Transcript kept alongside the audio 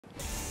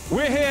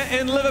We're here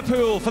in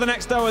Liverpool for the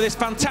next hour. This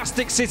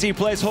fantastic city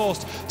plays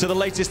host to the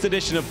latest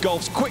edition of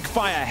golf's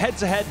quickfire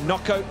head-to-head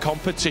knockout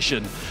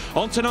competition.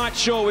 On tonight's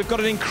show, we've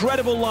got an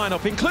incredible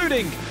lineup,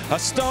 including a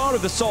star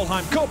of the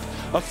Solheim Cup,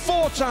 a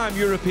four-time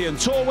European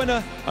Tour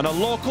winner, and a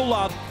local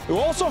lad who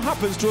also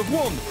happens to have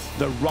won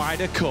the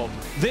Ryder Cup.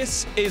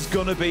 This is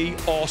gonna be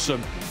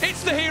awesome.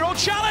 It's the Hero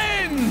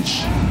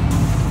Challenge!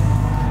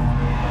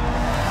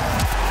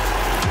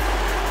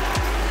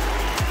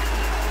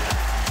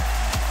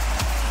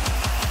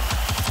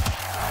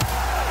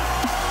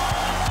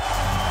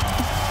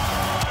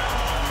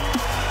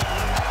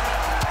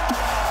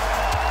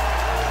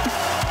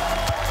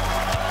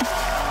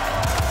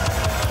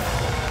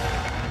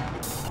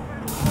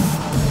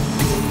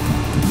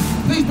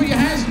 Please put your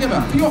hands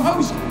together for your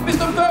host,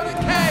 Mr. Bernard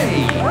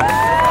Kay.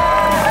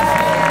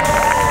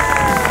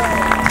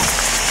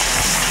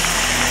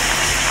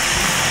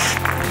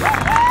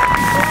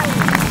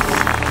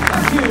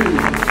 Thank you.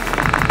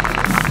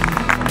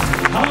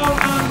 Hello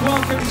and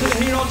welcome to the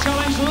Hero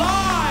Challenge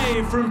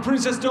live from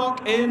Princess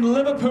Dock in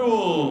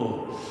Liverpool.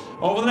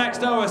 Over the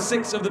next hour,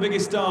 6 of the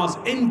biggest stars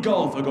in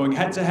golf are going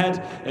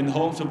head-to-head in the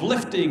hopes of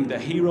lifting the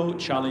Hero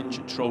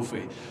Challenge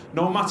trophy.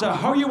 No matter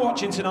how you're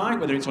watching tonight,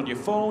 whether it's on your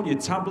phone, your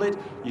tablet,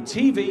 your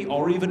TV,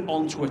 or even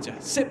on Twitter,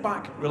 sit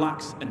back,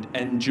 relax, and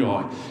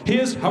enjoy.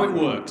 Here's how it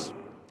works.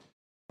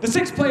 The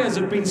 6 players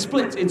have been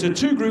split into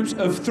 2 groups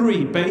of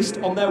 3 based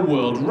on their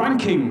world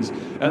rankings.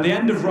 At the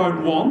end of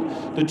round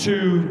 1, the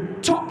 2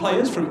 top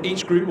players from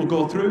each group will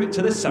go through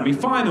to the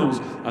semi-finals,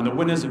 and the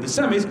winners of the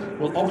semis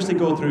will obviously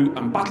go through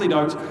and battle it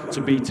out to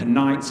be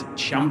tonight's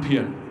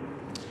champion.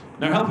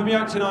 Now, helping me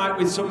out tonight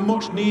with some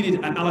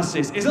much-needed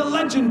analysis is a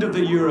legend of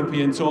the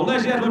European Tour.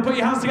 Ladies and gentlemen, put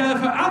your hands together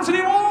for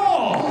Anthony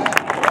Wall!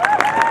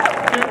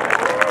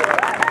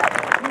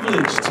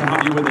 Privileged to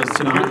have you with us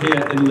tonight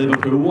here in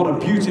Liverpool. What a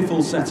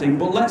beautiful setting.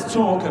 But let's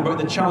talk about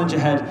the challenge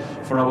ahead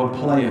for our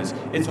players.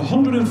 It's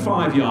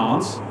 105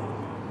 yards.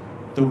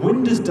 The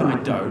wind has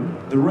died down.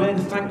 The rain,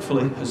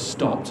 thankfully, has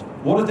stopped.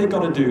 What have they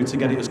got to do to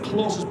get it as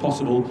close as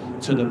possible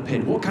to the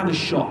pin? What kind of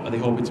shot are they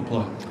hoping to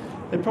play?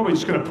 They're probably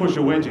just going to push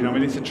a wedge in. I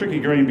mean, it's a tricky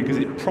green because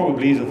it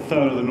probably is a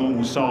third of the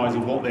normal size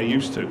of what they're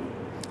used to.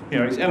 You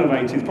know, it's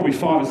elevated, it's probably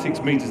 5 or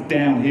 6 metres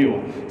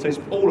downhill, so it's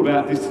all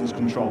about distance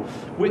control.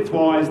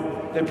 Width-wise,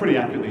 they're pretty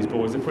accurate, these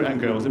boys, and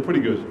girls, they're pretty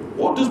good.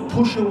 What does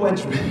push a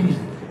wedge mean?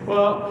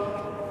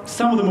 Well,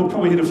 some of them will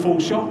probably hit a full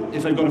shot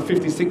if they've got a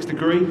 56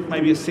 degree,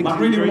 maybe a 60 like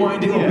really degree.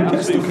 wind it up and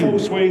get stuck full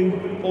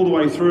swing, all the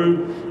way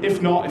through.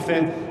 If not, if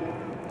they're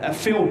a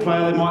field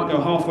player, they might go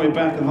halfway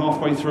back and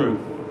halfway through.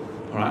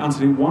 All right,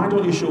 Anthony, why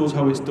don't you show us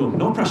how it's done?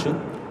 No pressure,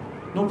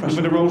 no pressure.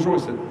 With a Rolls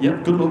Royce then?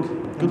 Yep, good luck,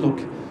 good luck.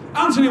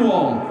 Anthony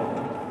Wall!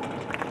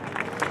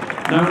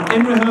 Now,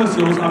 in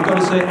rehearsals, I've got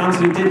to say,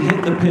 Anthony did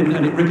hit the pin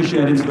and it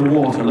ricocheted into the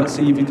water. Let's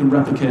see if he can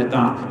replicate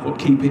that, but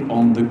keep it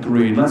on the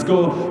green. Let's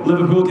go,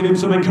 Liverpool, give him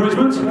some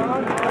encouragement.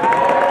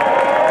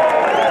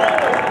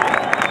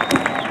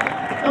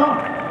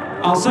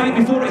 I'll say it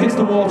before it hits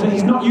the water,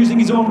 he's not using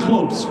his own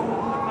clubs.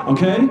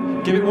 Okay?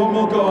 Give it one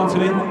more go,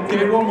 Anthony.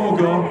 Give it one more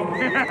go.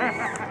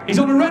 He's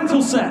on a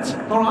rental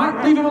set, all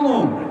right? Leave him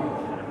alone.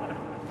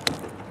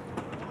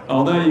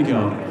 Oh, there you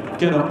go.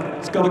 Get up.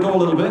 It's got to go a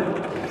little bit.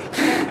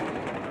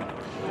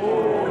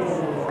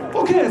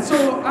 Okay,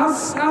 so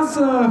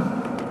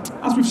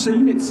as we've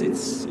seen,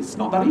 it's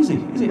not that easy,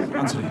 is it,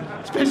 Anthony?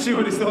 Especially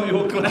when it's not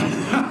your club.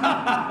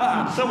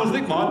 Someone's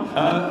nicked mine.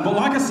 But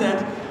like I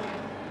said,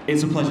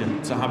 it's a pleasure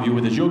to have you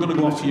with us. You're going to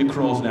go off to your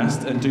crow's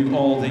nest and do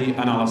all the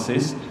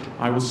analysis.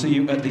 I will see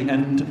you at the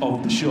end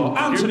of the show.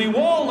 Anthony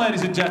Wall,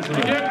 ladies and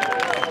gentlemen.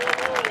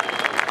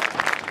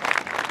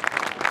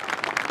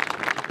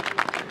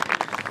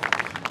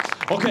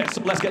 Okay,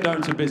 so let's get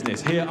down to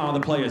business. Here are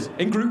the players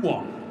in Group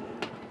 1.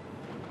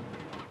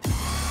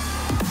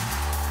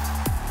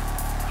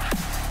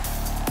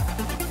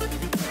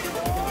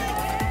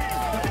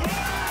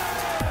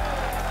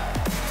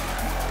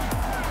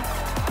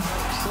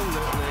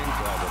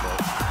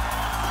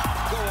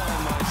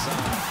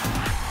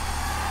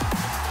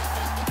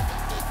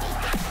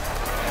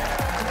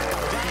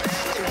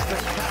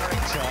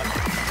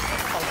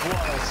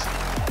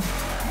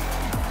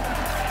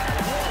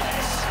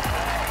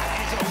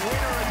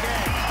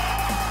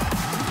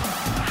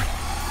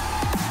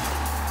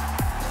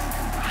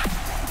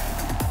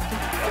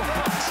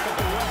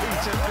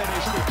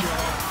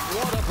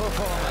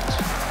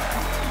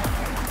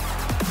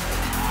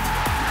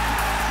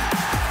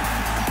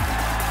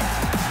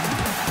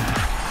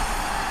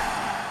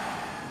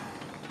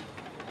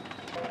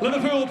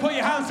 Liverpool, put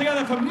your hands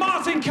together for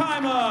Martin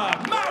Kaymer,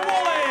 Matt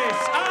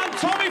Wallace, and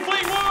Tommy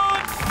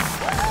Fleetwood.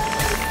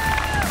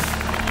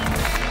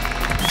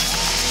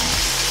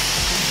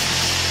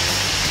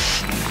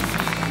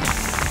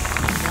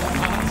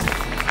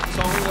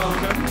 Tommy,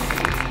 welcome.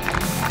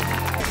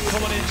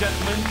 Come on in,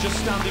 gentlemen. Just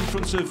stand in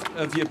front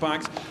of your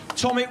bags.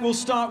 Tommy, we'll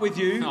start with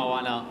you. Oh,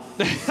 why not?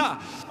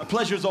 A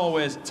pleasure as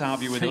always to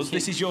have you with us.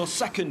 This is your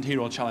second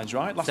Hero Challenge,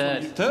 right?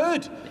 Third.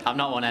 Third? I've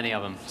not won any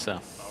of them, so.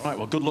 Right,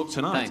 well, good luck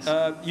tonight.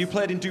 You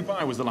played in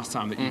Dubai, was the last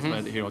time that you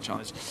played the Hero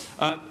Challenge.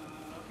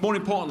 More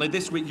importantly,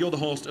 this week you're the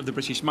host of the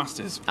British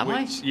Masters. Am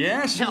I?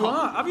 Yes, you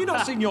are. Have you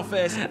not seen your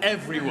face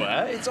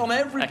everywhere? It's on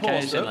every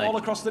poster all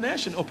across the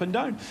nation, up and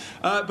down.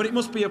 But it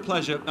must be a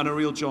pleasure and a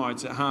real joy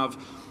to have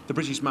the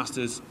British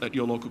Masters at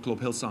your local club,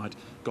 Hillside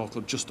Golf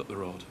Club, just up the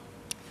road.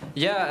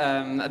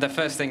 Yeah, the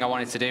first thing I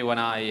wanted to do when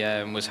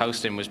I was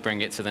hosting was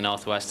bring it to the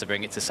northwest, to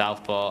bring it to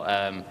Southport,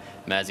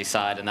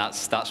 Merseyside, and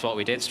that's what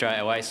we did straight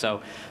away.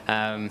 So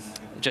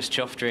just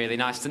chuffed, really.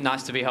 Nice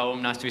to be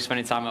home, nice to be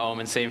spending time at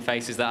home and seeing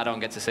faces that I don't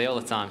get to see all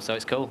the time. So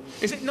it's cool.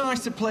 Is it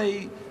nice to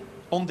play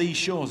on these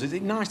shores? Is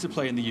it nice to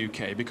play in the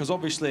UK? Because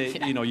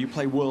obviously, you know, you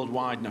play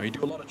worldwide now. You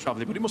do a lot of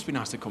travelling, but it must be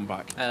nice to come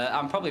back.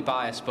 I'm probably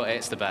biased, but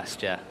it's the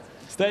best, yeah.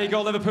 So there you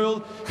go,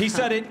 Liverpool. He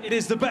said it. It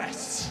is the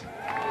best.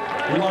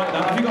 We like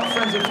that. Have you got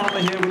friends and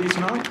family here with you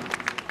tonight?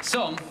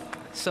 Some.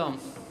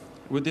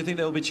 Well, do you think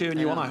they'll be cheering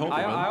you on? I hope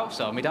they will. I hope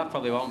so. My dad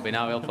probably won't be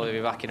now. He'll probably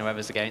be backing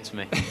whoever's against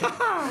me.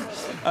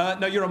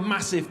 No, you're a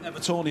massive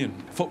Evertonian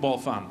football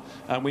fan.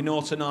 And we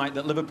know tonight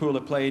that Liverpool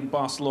are playing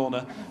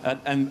Barcelona at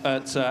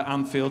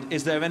Anfield.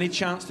 Is there any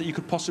chance that you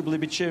could possibly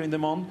be cheering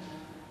them on?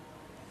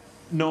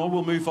 No,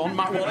 we'll move on.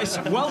 Matt Wallace,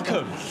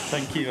 welcome.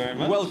 Thank you very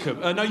much. Welcome.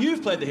 Now,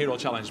 you've played the Hero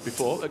Challenge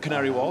before at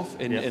Canary Wharf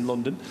in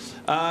London.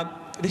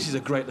 This is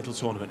a great little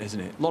tournament, isn't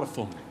it? A lot of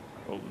fun.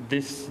 Well,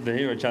 the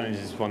Hero Challenge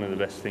is one of the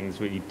best things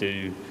we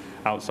do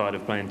outside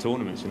of playing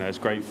tournaments. You know, it's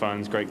great fun,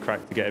 it's great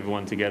crack to get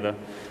everyone together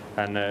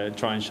and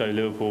try and show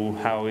Liverpool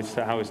how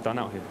it's done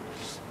out here.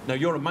 Now,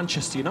 you're a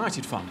Manchester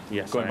United fan.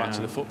 Yes, going back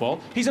to the football.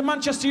 He's a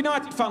Manchester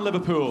United fan,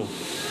 Liverpool.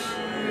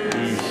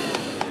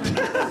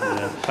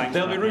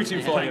 They'll be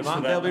rooting for you,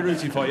 man. They'll be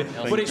rooting for you.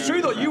 But it's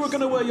true, though, you were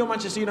going to wear your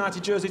Manchester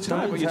United jersey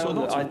tonight, but you told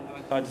not to.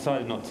 I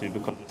decided not to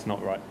because it's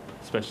not right,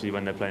 especially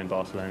when they're playing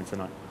Barcelona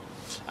tonight.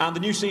 And the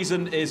new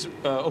season is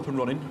up and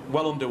running,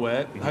 well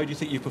underway. How do you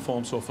think you've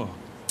performed so far?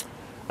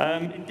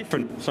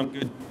 Different, some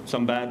good,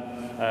 some bad,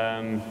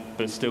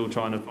 but still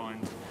trying to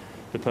find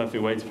the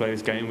perfect way to play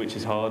this game, which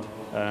is hard.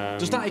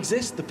 Does that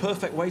exist, the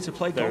perfect way to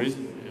play golf? There is.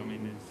 I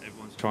mean,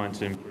 everyone's trying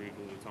to improve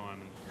all the time.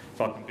 And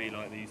if I can be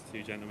like these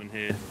two gentlemen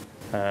here,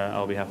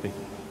 I'll be happy.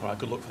 All right,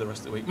 good luck for the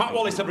rest of the week. Matt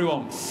Wallace,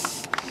 everyone.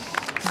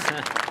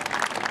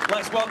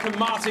 Let's welcome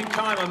Martin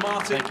Kaymer.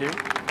 Martin, thank you.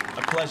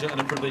 A pleasure and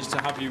a privilege to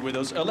have you with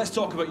us. Let's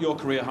talk about your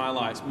career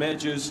highlights.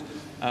 Majors,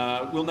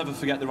 we'll never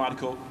forget the Ryder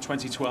Cup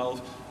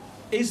 2012.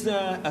 Is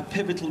there a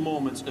pivotal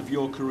moment of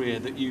your career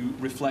that you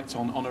reflect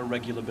on a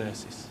regular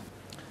basis?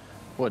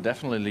 Well,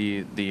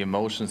 definitely the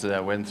emotions that I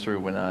went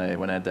through when I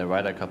had the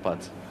Ryder Cup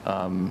putt.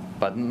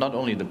 But not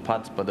only the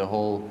putt, but the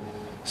whole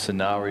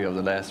scenario of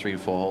the last 3 or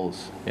 4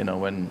 holes. You know,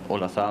 when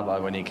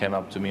Olazabal, when he came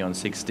up to me on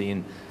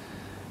 16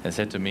 and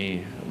said to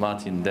me,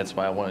 Martin, that's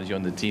why I wanted you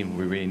on the team.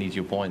 We really need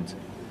your point.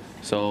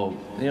 So,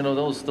 you know,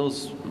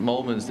 those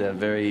moments, they're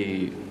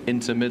very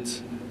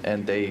intimate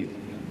and they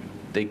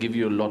give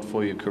you a lot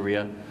for your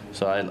career.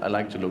 So I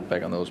like to look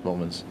back on those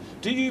moments.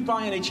 Do you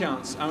by any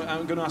chance,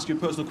 I'm going to ask you a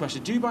personal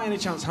question, do you by any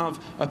chance have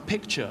a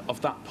picture of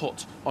that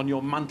putt on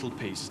your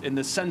mantelpiece in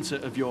the centre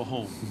of your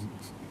home?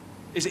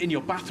 Is it in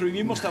your bathroom?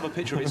 You must have a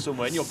picture of it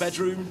somewhere. In your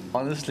bedroom?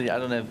 Honestly, I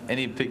don't have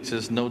any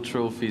pictures, no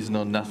trophies,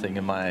 no nothing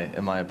in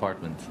my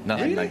apartment.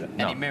 Nothing like that.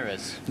 No. Any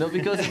mirrors? No,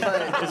 because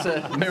it's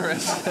a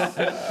mirrors.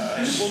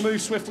 We'll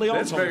move swiftly on.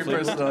 It's very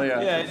personal,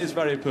 yeah. Yeah, it is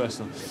very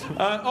personal.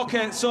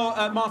 Okay, so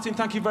Martin,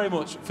 thank you very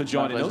much for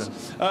joining us.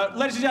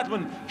 Ladies and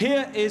gentlemen,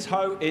 here is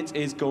how it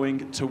is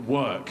going to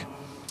work.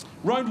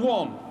 Round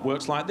 1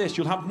 works like this.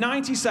 You'll have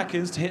 90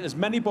 seconds to hit as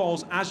many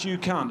balls as you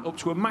can, up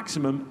to a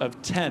maximum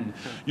of 10.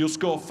 You'll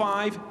score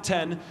 5,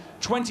 10,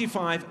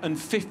 25 and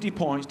 50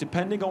 points,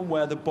 depending on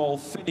where the ball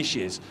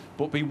finishes.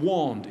 But be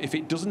warned, if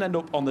it doesn't end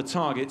up on the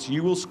targets,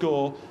 you will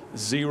score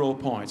 0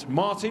 points.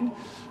 Martin,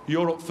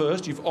 you're up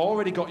first. You've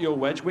already got your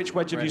wedge. Which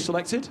wedge have you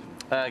selected?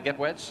 Gap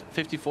wedge,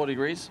 54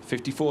 degrees.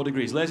 54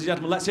 degrees. Ladies and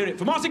gentlemen, let's hear it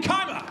for Martin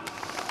Kaymer.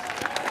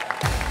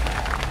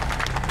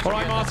 All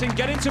right, Martin,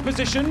 get into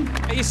position,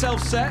 get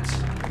yourself set,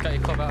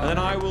 and then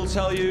I will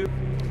tell you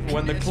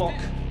when the clock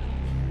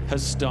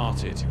has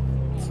started.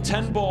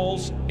 10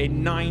 balls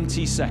in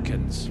 90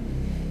 seconds.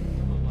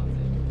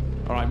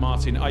 All right,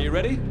 Martin, are you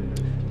ready?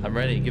 I'm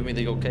ready. Give me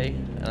the okay.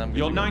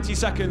 Your 90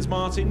 seconds,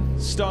 Martin,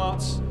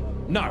 starts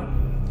now.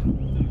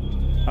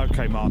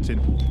 Okay,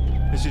 Martin,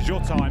 this is your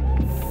time.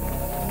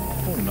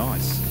 Oh,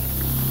 nice.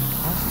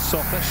 Nice and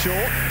soft. That's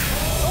short.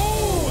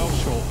 Oh, well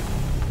short.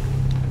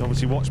 You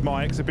obviously watched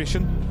my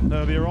exhibition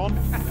earlier on.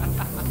 It's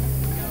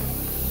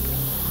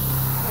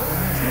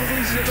not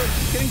easy to look.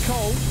 Getting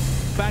cold.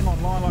 Bang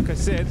on line, like I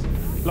said.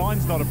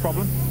 Line's not a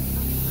problem. I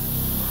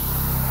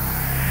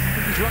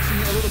think he's rushing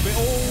it a little bit.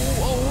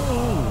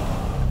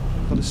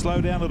 Oh. Got to slow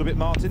down a little bit,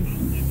 Martin.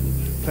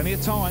 Plenty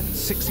of time.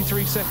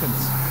 63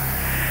 seconds.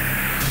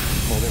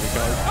 Oh, there we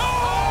go.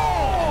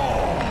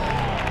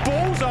 Oh!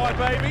 Bullseye,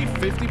 baby.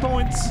 50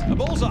 points. A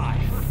bullseye.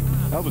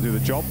 That'll do the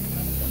job.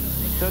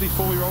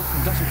 34-year-old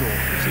from Dusseldorf.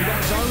 So you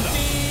got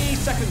 50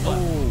 seconds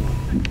left.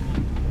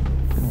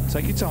 Oh.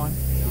 Take your time.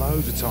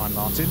 Loads of time,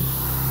 Martin.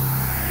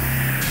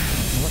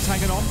 What's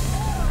hanging on?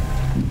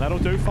 That'll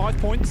do, 5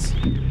 points.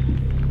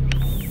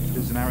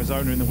 Lives in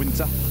Arizona in the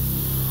winter.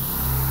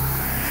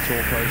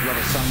 Tour pros love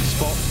a sunny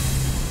spot.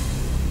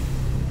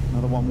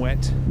 Another one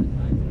wet.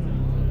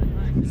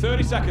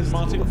 30 seconds,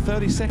 Martin.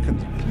 30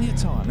 seconds, plenty of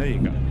time. There you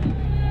go.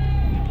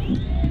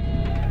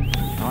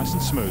 Nice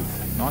and smooth,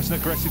 nice and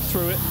aggressive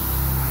through it.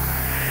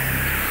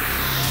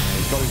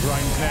 He's got his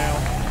range now.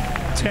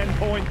 10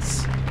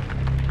 points.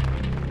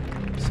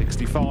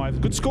 65.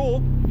 Good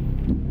score.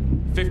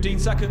 15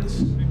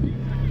 seconds.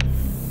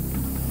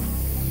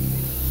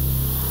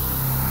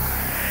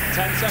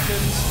 10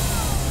 seconds.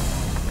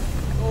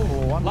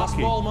 Oh, unlucky. Last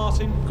ball,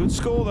 Martin. Good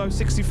score though,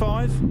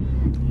 65.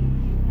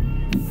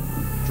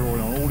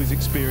 Drawing on all his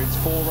experience,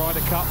 4 Ryder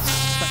Cups.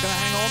 Is that going to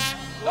hang on?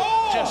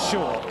 Oh! Just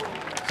short.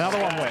 Another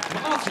one wet.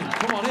 Martin,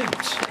 come on in.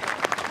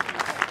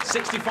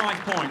 65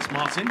 points,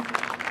 Martin.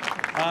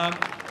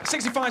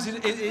 65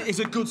 is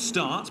a good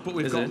start, but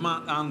we've got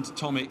Matt and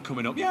Tommy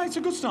coming up. Yeah, it's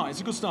a good start.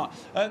 It's a good start.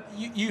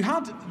 You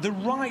had the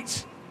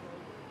right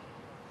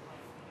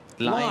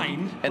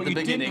line at but the you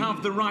beginning. didn't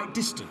have the right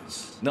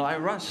distance. No, I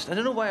rushed. I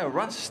don't know why I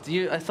rushed.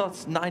 I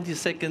thought 90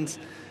 seconds,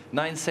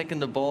 9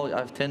 seconds a ball. I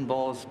have 10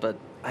 balls, but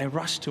I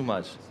rushed too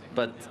much.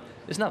 But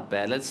it's not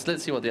bad. Let's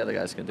see what the other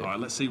guys can do. All right,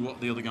 let's see what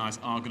the other guys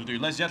are going to do.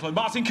 Ladies and gentlemen,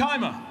 Martin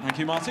Kaymer. Thank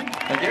you, Martin.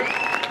 Thank you.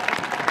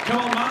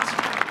 Come on, Matt.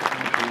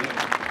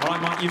 All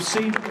right, Matt, you've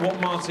seen what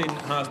Martin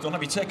has done.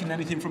 Have you taken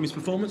anything from his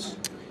performance?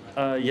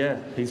 Yeah,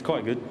 he's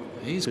quite good.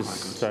 He's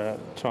Just, quite good.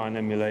 try and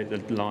emulate the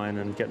line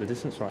and get the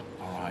distance right.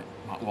 All right,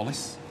 Matt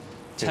Wallace.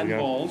 Here 10 we go.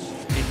 balls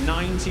in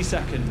 90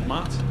 seconds,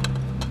 Matt.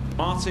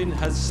 Martin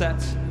has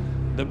set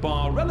the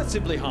bar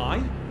relatively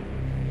high.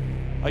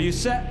 Are you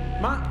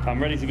set, Matt? I'm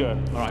ready to go.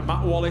 All right,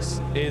 Matt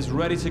Wallace is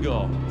ready to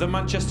go. The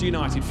Manchester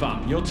United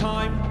fan. Your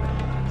time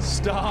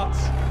starts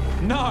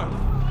now.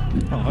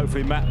 Well,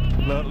 hopefully Matt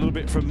learned a little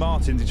bit from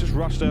Martin. He just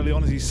rushed early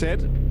on, as he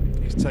said.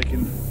 He's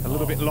taken a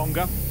little bit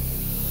longer.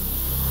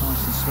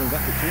 Nice and smooth.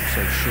 That looks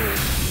also short.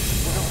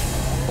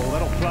 Oh,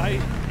 that'll play.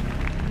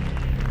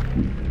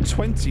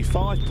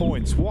 25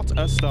 points. What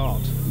a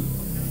start.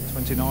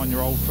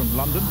 29-year-old from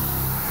London.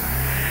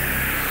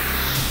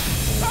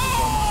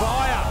 On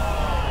fire.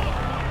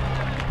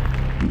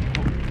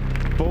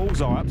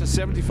 Bullseye up to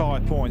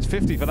 75 points.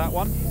 50 for that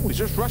one. Oh, he's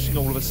just rushing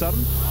all of a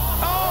sudden.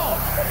 Oh,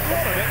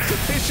 what an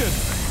exhibition.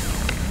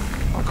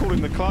 I call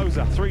him the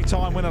closer.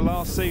 3-time winner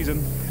last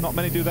season. Not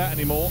many do that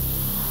anymore.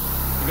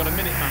 You've got a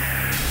minute,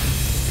 Matt.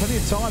 Plenty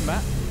of time,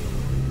 Matt.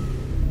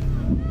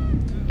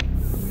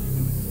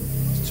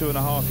 It's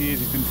 2.5 years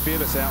he's been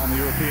fearless out on the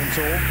European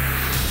Tour.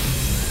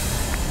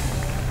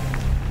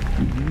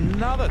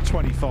 Another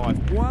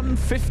 25,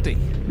 150.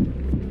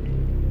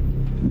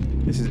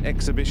 This is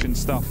exhibition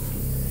stuff.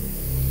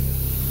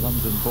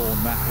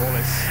 London-born Matt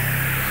Wallace.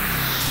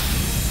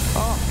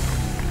 Oh,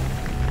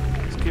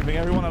 he's giving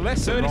everyone a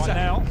lesson right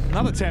now.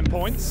 Another 10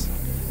 points.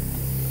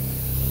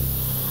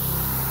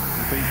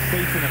 He's been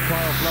beat in a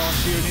playoff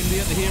last year in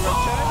India at the Hero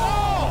Challenge.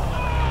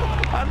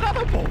 Oh!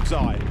 Another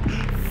bullseye.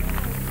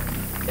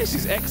 This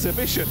is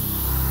exhibition.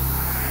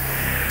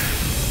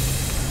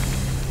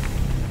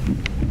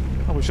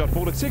 I wish I'd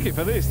bought a ticket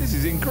for this. This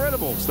is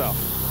incredible stuff.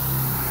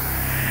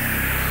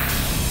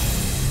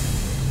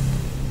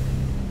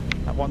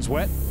 That one's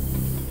wet.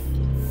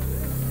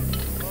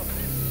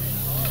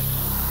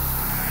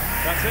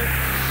 That's it.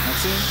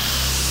 That's in.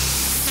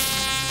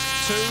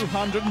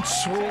 220.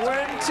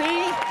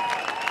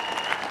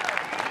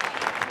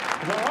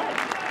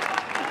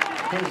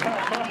 Is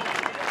that right?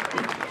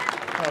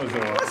 That was all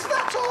right.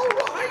 That's all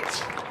right.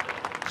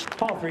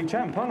 Par 3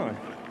 champ, aren't I?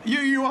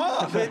 You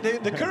are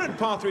the current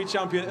par 3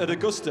 champion at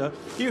Augusta.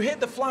 You hit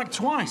the flag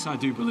twice, I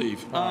do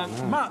believe.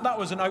 Matt, that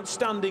was an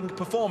outstanding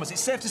performance.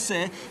 It's safe to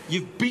say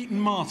you've beaten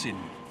Martin.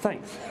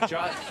 Thanks.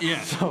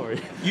 Yeah. Sorry.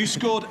 You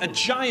scored a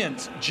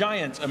giant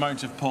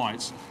amount of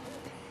points.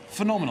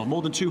 Phenomenal,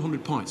 more than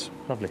 200 points.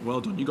 Lovely. Well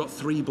done. You got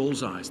 3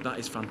 bullseyes. That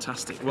is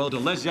fantastic. Well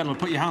done, ladies and gentlemen.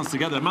 Put your hands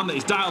together. The man that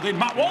is dialed in,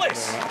 Matt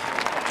Wallace.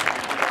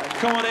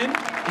 Come on in.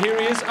 Here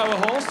he is, our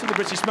host of the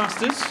British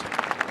Masters.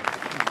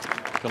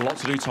 Got a lot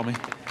to do, Tommy,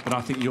 but I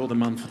think you're the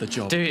man for the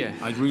job. Do you?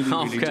 I really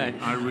do.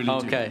 I really do.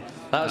 Okay,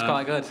 that was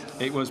quite good.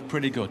 It was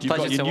pretty good. You've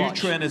Pleasure got your to new watch.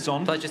 trainers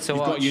on. Pleasure to You've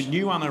watch. got your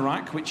new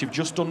anorak, which you've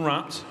just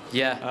unwrapped.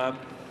 Yeah.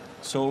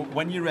 So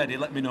when you're ready,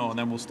 let me know, and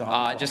then we'll start.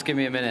 All right, just give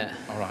me a minute.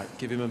 All right,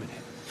 give him a minute.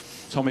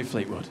 Tommy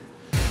Fleetwood.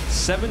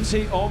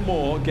 70 or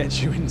more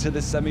gets you into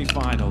the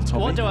semi-final,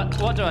 Tommy.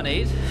 What do I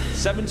need?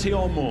 70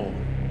 or more.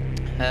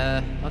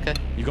 Okay.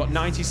 You've got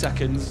 90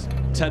 seconds,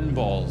 10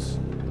 balls.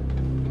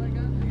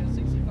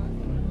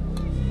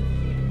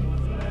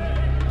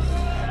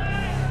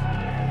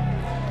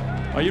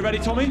 Are you ready,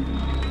 Tommy?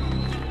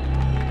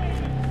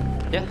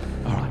 Yeah.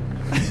 All right.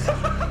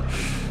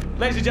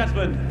 Ladies and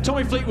gentlemen,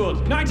 Tommy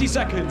Fleetwood, 90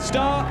 seconds,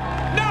 start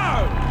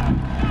now!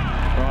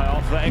 Right,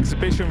 after that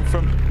exhibition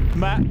from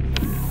Matt,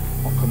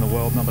 what can the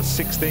world number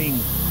 16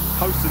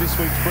 host of this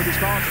week's British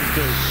Masters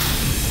do?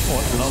 Oh,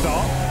 that's a good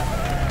start.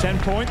 10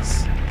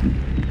 points.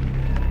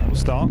 That will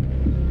start.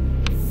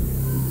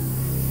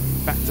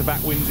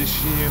 Back-to-back wins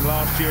this year and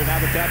last year in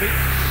Abu Dhabi.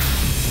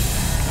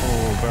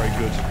 Oh, very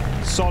good.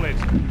 Solid.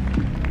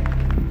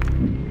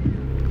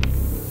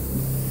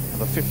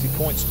 Another 50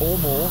 points or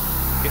more.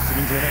 Gets them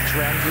into the next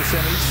round of the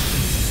semis.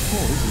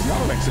 Oh, this is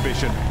another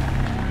exhibition.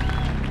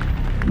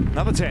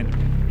 Another 10.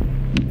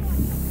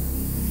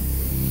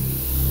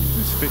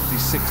 This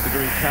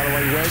 56-degree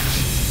Callaway wedge.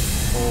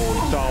 Oh,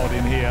 he's dialed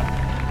in here.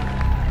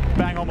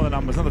 Bang on with the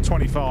numbers, another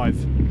 25.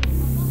 You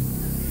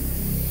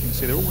can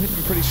see they're all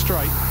hitting pretty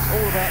straight. It's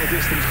all about the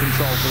distance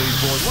control for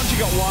these boys. Once you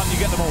got one, you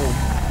get them all.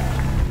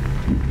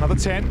 Another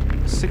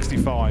 10,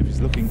 65.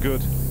 He's looking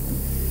good.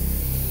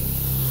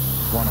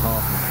 One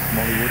half of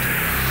Mollywood.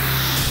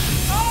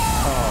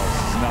 Oh,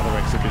 this is another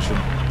exhibition.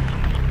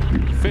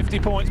 50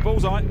 points,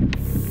 bullseye.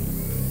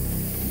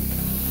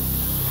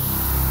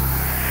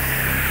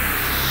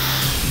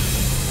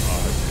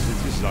 Oh,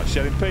 this is like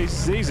shelling peas.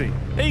 It's easy.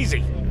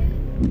 Easy.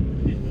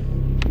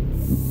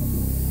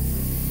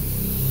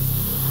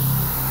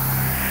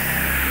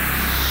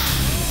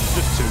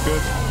 Just too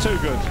good. Too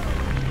good.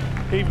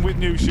 Even with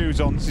new shoes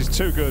on, this is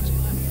too good.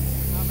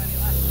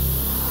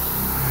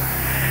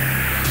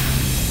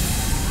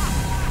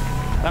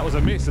 That was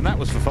a miss, and that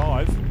was for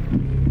 5.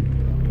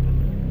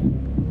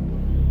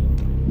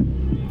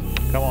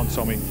 Come on,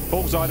 Tommy.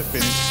 Bullseye to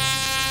finish.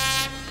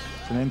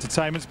 It's an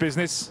entertainment's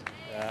business.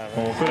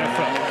 Oh, good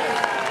effort.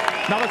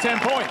 Another 10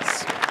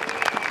 points.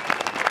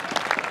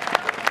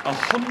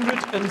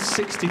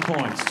 160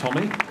 points,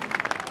 Tommy.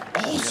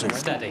 Awesome.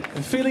 Steady.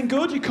 And feeling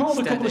good? You called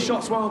a couple of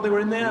shots while they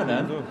were in there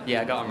then?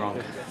 Yeah, I got them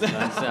wrong.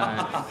 That's,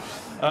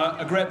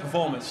 a great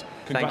performance.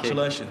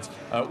 Congratulations.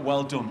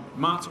 Well done.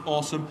 Matt,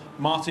 awesome.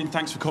 Martin,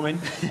 thanks for coming.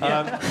 Thanks,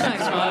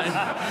 Martin.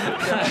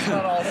 That's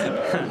not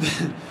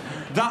awesome.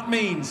 That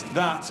means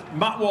that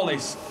Matt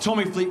Wallace,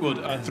 Tommy Fleetwood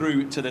are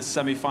through to the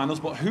semi-finals,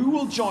 but who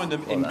will join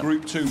them in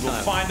Group 2? We'll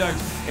find out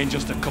in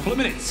just a couple of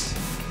minutes.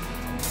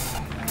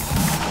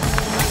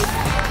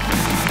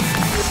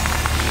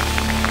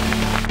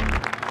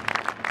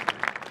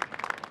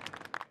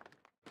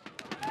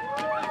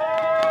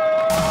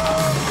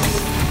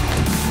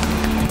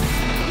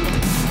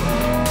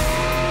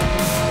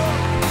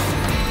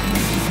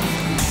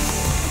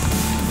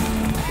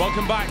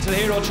 Welcome back to the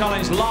Hero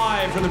Challenge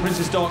live from the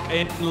Princess Dock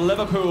in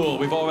Liverpool.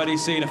 We've already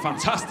seen a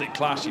fantastic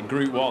clash in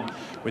Group 1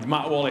 with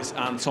Matt Wallace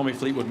and Tommy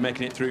Fleetwood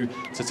making it through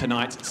to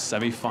tonight's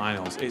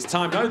semi-finals. It's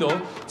time now,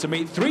 though, to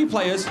meet 3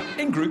 players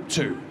in Group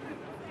 2.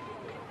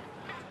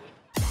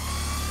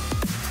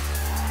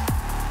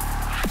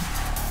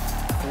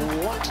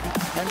 What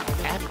an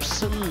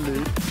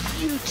absolute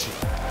beauty.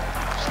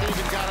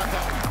 Stephen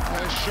Gallacher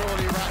has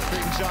surely wrapped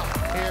things up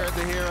here at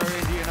the Hero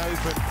Indian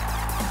Open.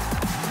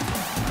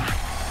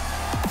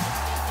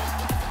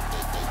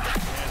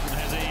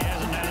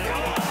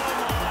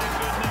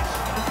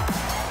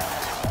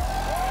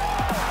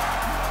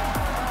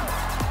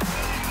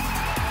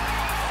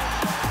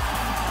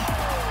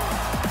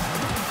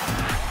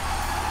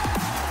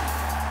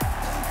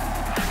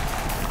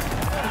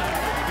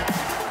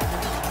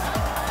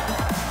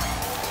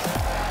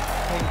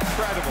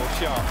 Incredible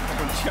shot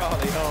from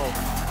Charley Hull.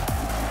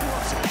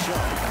 What a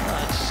shot.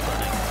 That's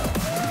stunning.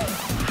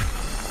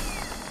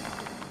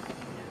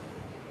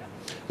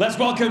 Let's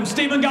welcome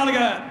Stephen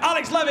Gallacher,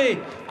 Alex Levy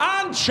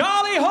and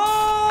Charley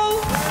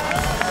Hull!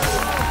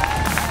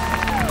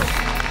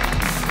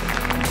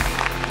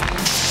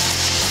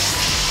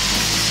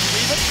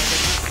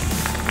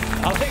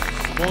 Alex,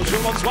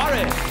 bonjour, bonsoir.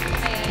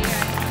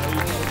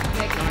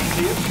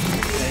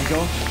 There you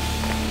go.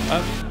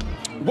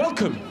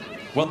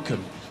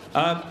 Welcome.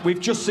 We've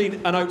just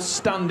seen an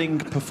outstanding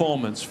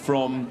performance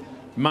from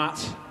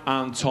Matt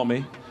and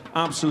Tommy.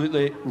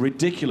 Absolutely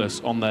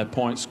ridiculous on their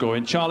point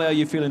scoring. Charley, are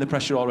you feeling the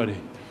pressure already?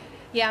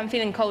 Yeah, I'm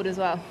feeling cold as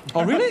well.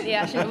 Oh, really?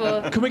 Yeah, I should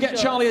have. Can we get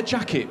Charley a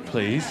jacket,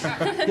 please?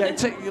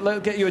 Yeah,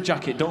 get you a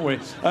jacket, don't worry.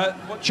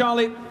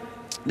 Charley,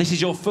 this is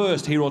your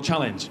first Hero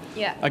Challenge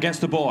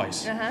against the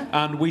boys.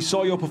 And we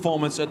saw your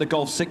performance at the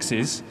Golf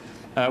Sixes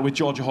with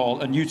Georgia Hall,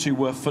 and you two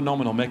were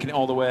phenomenal, making it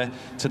all the way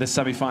to the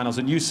semi-finals.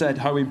 And you said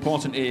how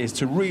important it is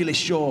to really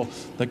show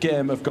the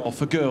game of golf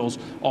for girls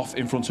off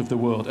in front of the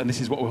world. And this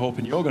is what we're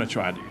hoping you're going to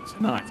try and do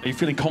tonight. Are you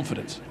feeling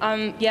confident?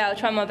 Yeah, I'll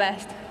try my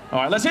best. All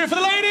right, let's hear it for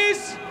the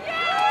ladies!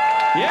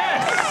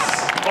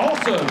 Yes!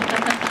 Awesome!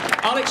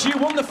 Alex, you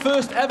won the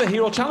first ever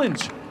Hero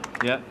Challenge.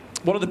 Yeah.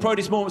 One of the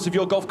proudest moments of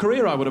your golf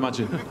career, I would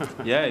imagine.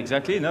 Yeah,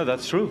 exactly. No,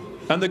 that's true.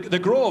 And the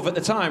Grove at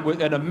the time was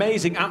an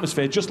amazing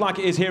atmosphere, just like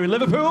it is here in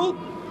Liverpool.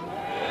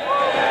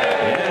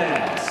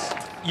 Yes.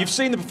 You've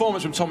seen the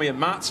performance from Tommy and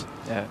Matt.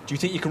 Yeah. Do you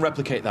think you can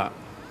replicate that?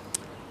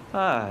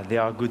 They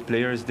are good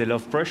players. They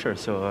love pressure,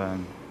 so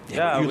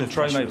Yeah, I will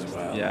try my as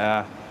well.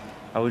 Yeah,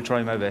 I will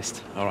try my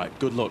best. All right,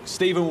 good luck.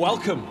 Stephen,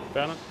 welcome.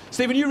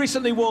 Stephen, you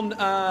recently won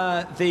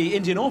the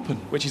Indian Open,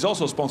 which is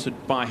also sponsored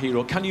by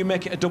Hero. Can you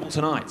make it a double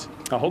tonight?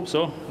 I hope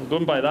so.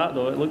 Going by that,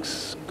 though, it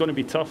looks going to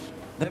be tough.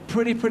 They're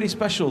pretty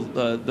special,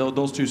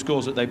 those two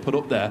scores that they put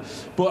up there.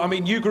 But, I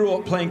mean, you grew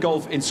up playing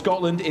golf in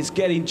Scotland. It's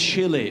getting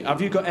chilly.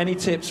 Have you got any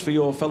tips for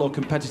your fellow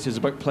competitors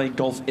about playing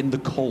golf in the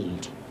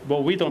cold?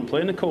 Well, we don't play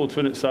in the cold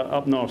when it's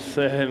up north,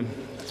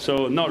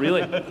 so not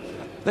really.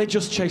 They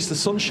just chased the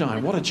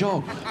sunshine. What a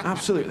job.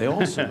 Absolutely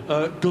awesome.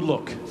 Good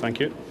luck. Thank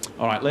you.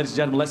 All right, ladies and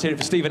gentlemen, let's hear it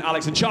for Stephen,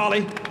 Alex and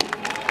Charlie.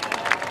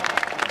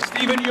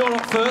 Stephen, you're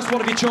up first.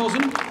 What have you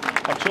chosen?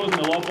 I've chosen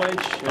a lob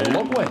wedge. A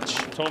lob wedge?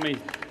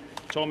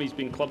 Tommy's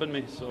been clubbing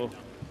me, so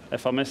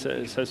if I miss it,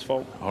 it's his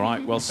fault. All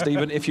right, well,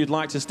 Stephen, if you'd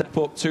like to step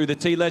up to the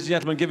tee, ladies and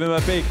gentlemen, give him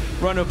a big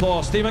round of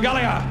applause. Stephen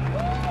Gallacher.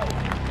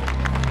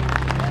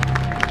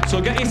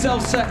 So get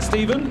yourself set,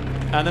 Stephen,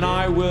 and then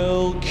I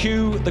will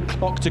cue the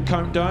clock to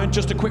count down.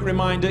 Just a quick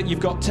reminder, you've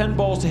got 10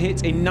 balls to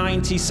hit in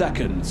 90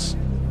 seconds.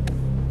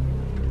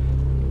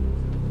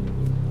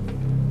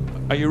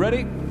 Are you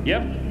ready?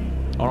 Yep.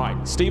 All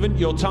right, Stephen,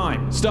 your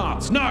time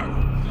starts now.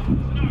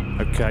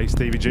 Okay,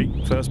 Stevie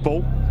G, first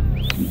ball.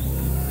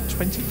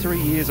 23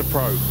 years a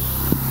pro.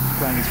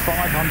 Playing his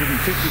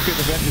 555th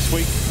event this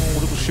week. Oh, a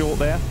little short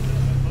there.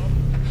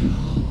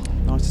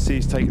 Nice to see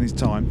he's taking his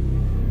time.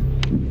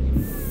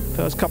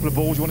 First couple of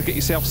balls, you want to get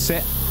yourself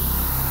set.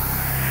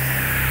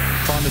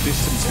 Find the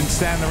distance, been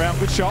standing around,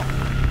 good shot.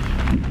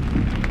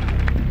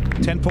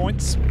 10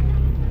 points.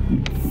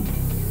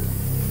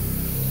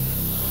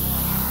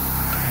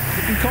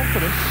 Looking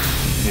confident.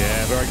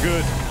 Yeah, very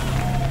good.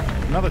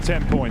 Another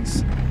 10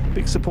 points.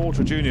 Big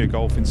supporter of junior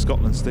golf in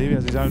Scotland, Steve. He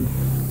has his own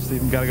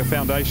Stephen Gallacher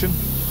Foundation.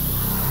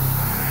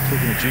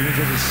 Talking of juniors,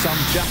 he has his son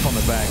Jack on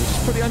the bag, which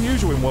is pretty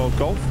unusual in world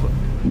golf. But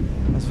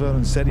as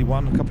Vernon said, he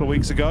won a couple of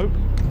weeks ago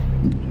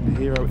in the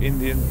Hero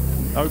Indian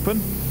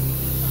Open.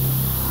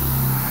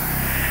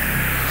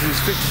 This is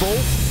his 5th ball.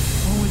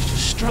 Oh, he's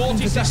just struggling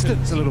for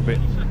distance a little bit.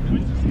 I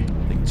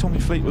think Tommy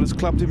Fleetwood has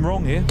clubbed him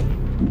wrong here.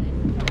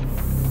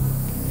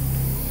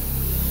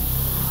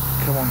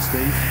 Come on,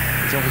 Steve.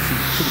 He's obviously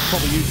should have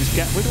probably used his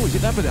gap width. Oh, he's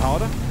hit that a bit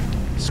harder.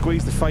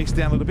 Squeeze the face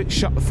down a little bit,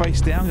 shut the face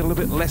down, get a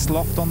little bit less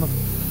loft on the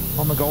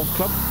golf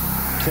club.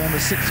 Turn the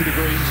 60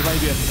 degrees to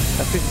maybe a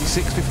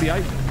 56,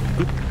 58.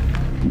 Good.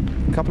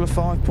 Couple of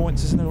 5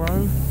 points in a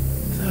row.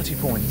 30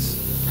 points.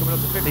 Coming up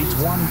to 50. Needs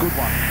one good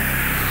one.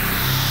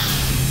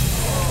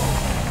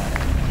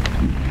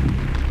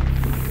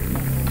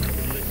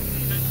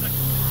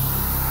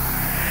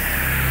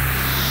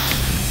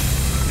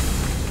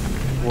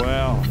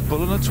 Wow,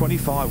 Bull on a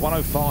 25,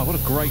 105. What a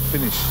great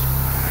finish.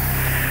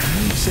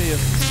 And you see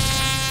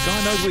this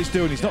guy knows what he's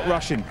doing. He's not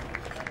rushing.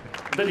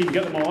 Then he can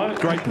get them all out.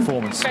 Great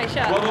performance. Great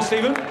shot. Well done,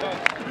 Stephen.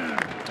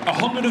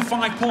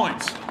 105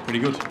 points. Pretty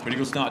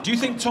good start. Do you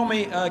think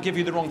Tommy gave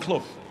you the wrong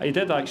club? He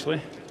did,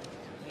 actually.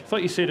 I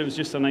thought you said it was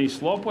just a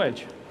nice lob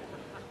wedge.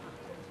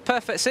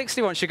 Perfect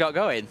 60 once you got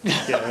going.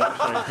 Yeah,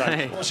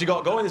 actually. Once you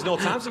got going, there's no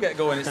time to get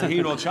going. It's the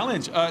Hero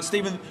Challenge.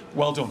 Stephen,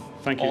 well done.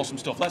 Thank you. Awesome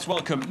stuff. Let's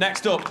welcome,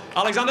 next up,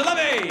 Alexander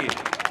Levy.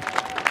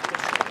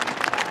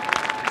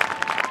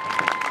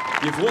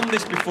 You've won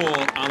this before,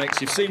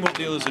 Alex. You've seen what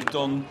the others have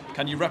done.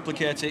 Can you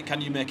replicate it?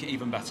 Can you make it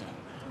even better?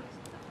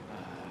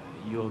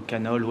 You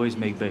can always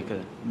make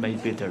better,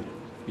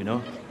 you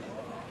know?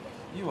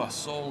 You are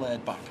so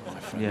laid back, my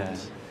friend.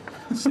 Yes.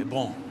 C'est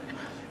bon.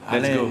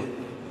 Let's go.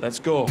 Let's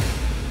go.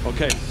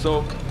 Okay,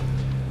 so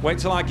wait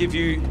till I give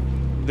you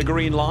the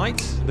green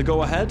light, the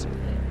go-ahead.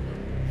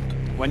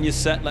 When you're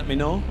set, let me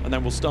know, and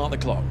then we'll start the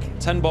clock.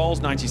 10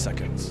 balls, 90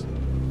 seconds.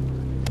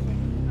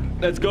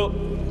 Let's go.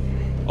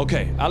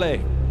 Okay,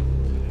 allez.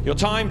 Your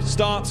time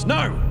starts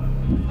now.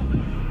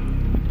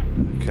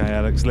 Okay,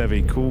 Alex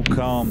Levy, cool,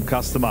 calm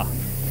customer.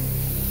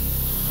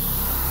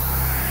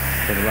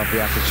 Gotta love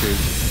the attitude.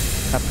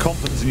 Have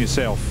confidence in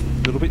yourself.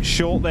 A little bit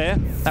short there.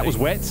 That was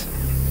wet.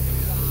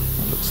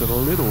 That looks a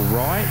little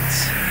right.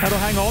 That'll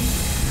hang on.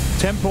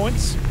 10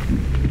 points.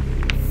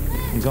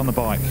 He's on the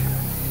bike.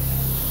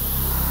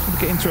 Trying to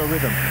get into a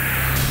rhythm.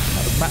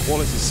 That was Matt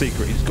Wallace's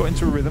secret. He just got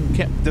into a rhythm,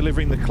 kept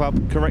delivering the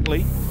club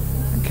correctly,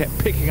 and kept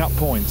picking up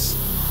points.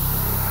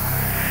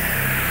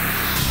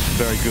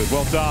 Very good.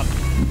 Well done.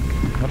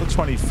 Another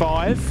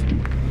 25.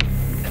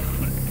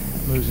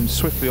 Moves him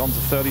swiftly on to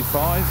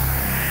 35.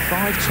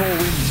 5 tour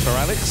wins for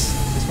Alex.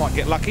 This might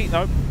get lucky.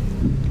 Nope.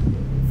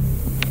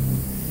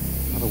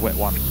 Another wet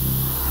one.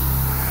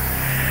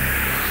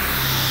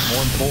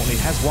 More importantly,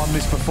 has won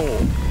this before.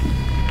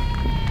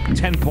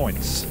 10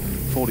 points.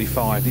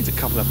 45. Needs a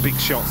couple of big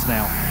shots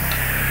now.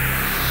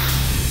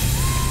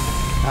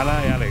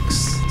 Allez,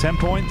 Alex. 10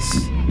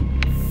 points.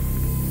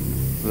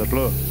 Le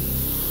Bleu.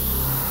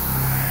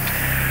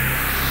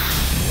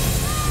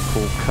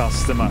 Cool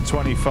customer.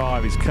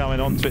 25. He's coming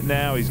onto it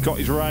now. He's got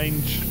his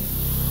range.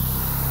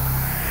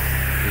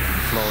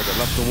 Florida,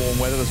 love the warm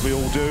weather as we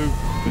all do.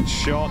 Good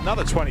shot,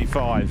 another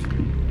 25.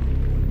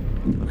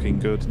 Looking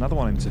good, another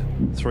one into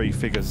 3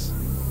 figures.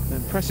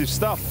 Impressive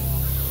stuff.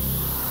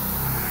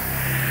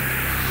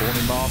 Born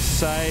in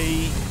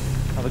Marseille,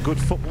 another good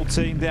football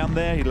team down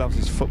there. He loves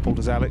his football,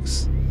 does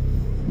Alex.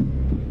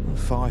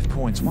 5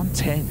 points,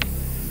 110.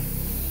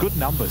 Good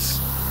numbers.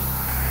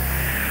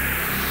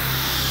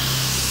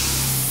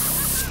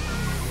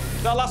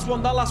 That last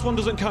one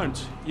doesn't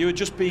count. You were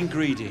just being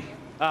greedy.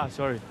 Ah,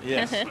 sorry.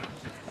 Yes.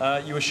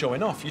 You were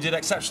showing off. You did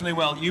exceptionally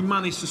well. You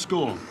managed to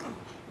score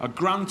a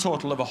grand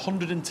total of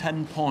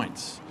 110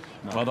 points.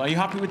 No. Well, are you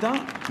happy with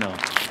that? No.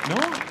 No?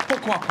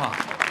 Pourquoi pas?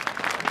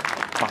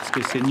 Parce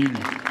que c'est nul.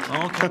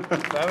 Okay,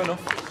 fair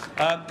enough.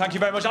 Thank you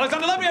very much,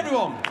 Alexander Levy,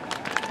 everyone.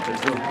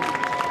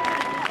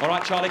 All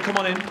right, Charlie, come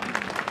on in.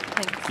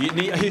 Thanks.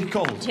 Are you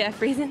cold? Yeah,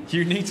 freezing.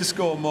 You need to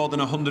score more than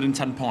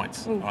 110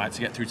 points, all right,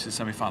 to get through to the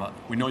semi-final.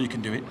 We know you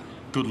can do it.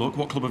 Good luck.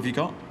 What club have you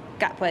got?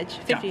 Gap wedge,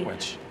 50. Gap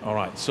wedge. All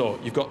right, so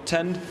you've got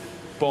 10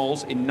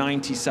 balls in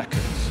 90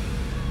 seconds.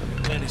 Let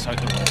me clear this out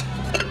the way.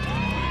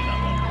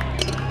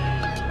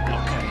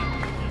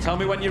 Okay. Tell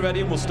me when you're ready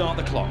and we'll start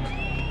the clock.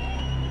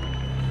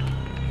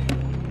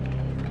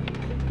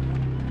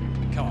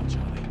 Come on,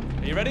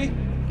 Charlie. Are you ready?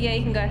 Yeah,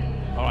 you can go.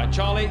 All right,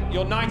 Charlie,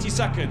 your 90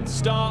 seconds.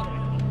 Start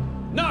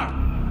now.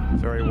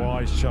 Very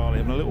wise, Charlie.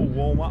 Having a little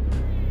warm-up,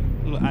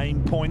 a little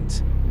aim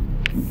point.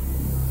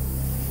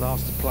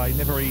 Last to play,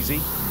 never easy.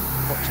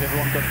 Watching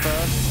everyone go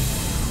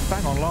first.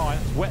 Bang on line.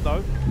 It's wet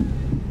though.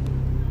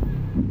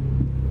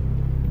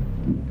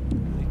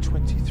 Only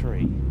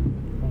 23.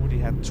 Already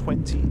had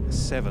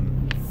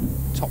 27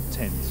 top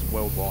 10s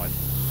worldwide.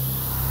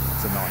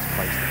 That's a nice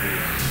place to be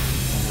in.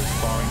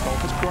 Aspiring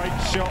golfers. Great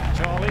shot,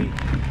 Charlie.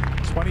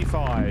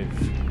 25.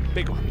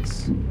 Big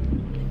ones.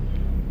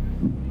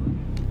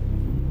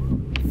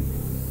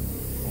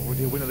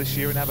 Already a winner this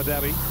year in Abu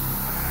Dhabi.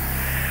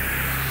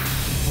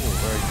 Oh,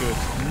 very good.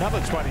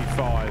 Another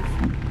 25.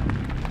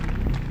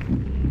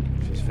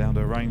 She's found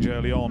her range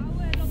early on.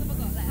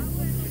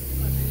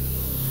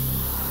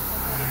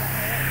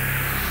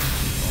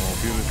 Oh,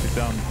 beautifully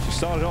done. She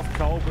started off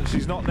cold, but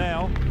she's not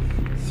now.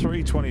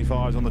 3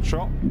 25s on the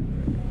trot.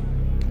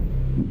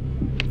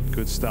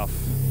 Good stuff.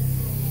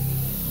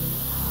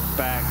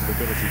 Bags of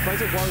ability.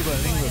 Plays at Woburn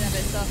in England.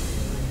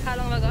 How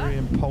long have I got? Very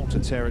in Poulter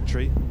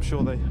territory. I'm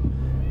sure they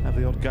have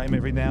the odd game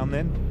every now and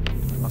then.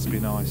 Must be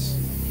nice.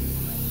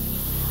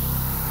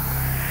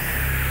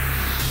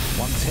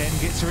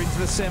 110 gets her into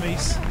the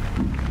semis.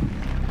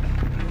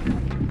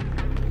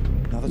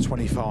 Another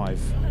 25.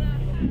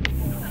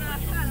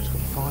 She's got to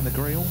find the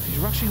green. She's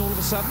rushing all of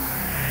a sudden.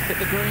 Hit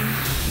the green.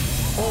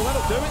 Oh,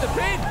 that'll do it. The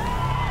pin.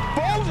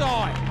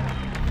 Bullseye.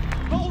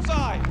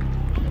 Bullseye.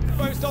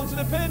 Bounced onto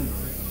the pin.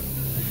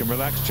 You can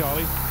relax,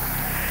 Charlie.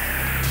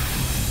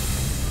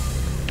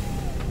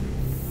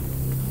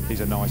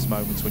 These are nice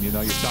moments when you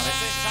know you've done it.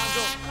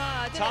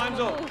 Time's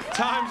up.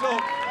 Time's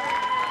up.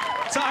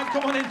 Time,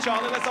 come on in,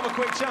 Charlie. Let's have a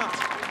quick chat.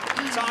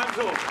 Time's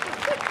up.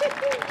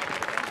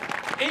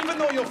 Even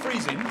though you're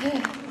freezing,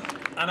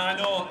 and I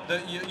know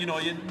that you know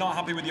you're not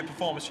happy with your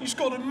performance, you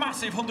scored a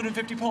massive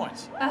 150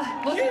 points.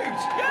 Was Huge, it?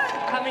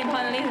 yeah. How many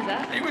final leads is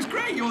that? It was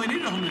great. You only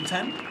needed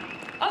 110.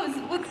 I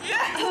wasn't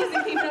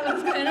keeping up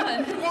what's going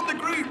on. You won the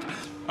group.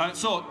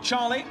 So,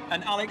 Charlie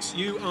and Alex,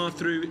 you are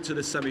through to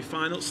the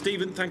semi-final.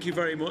 Stephen, thank you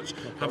very much.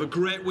 Have a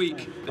great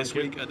week this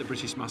week at the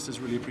British Masters.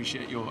 Really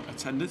appreciate your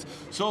attendance.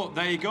 So,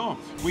 there you go.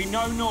 We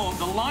now know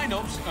the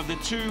lineups of the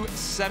 2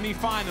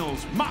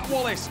 semi-finals. Matt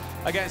Wallace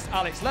against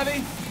Alex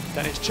Levy.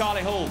 Then it's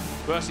Charley Hull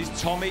versus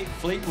Tommy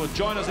Fleetwood.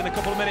 Join us in a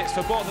couple of minutes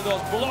for both of those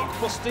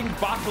blockbusting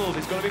battles.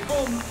 It's going to be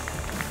fun.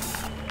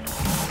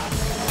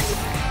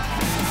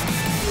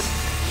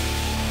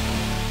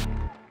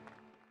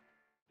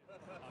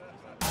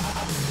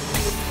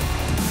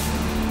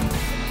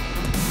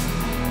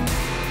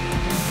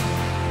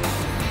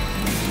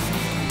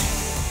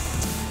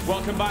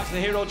 Welcome back to the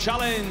Hero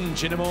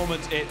Challenge. In a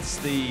moment, it's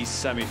the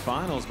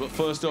semi-finals. But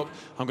first up,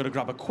 I'm going to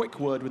grab a quick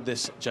word with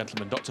this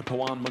gentleman, Dr.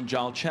 Pawan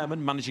Munjal,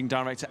 Chairman, Managing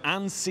Director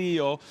and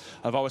CEO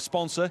of our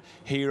sponsor,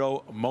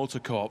 Hero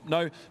Motorcorp.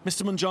 Now,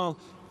 Mr. Munjal,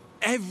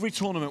 every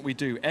tournament we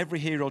do, every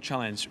Hero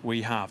Challenge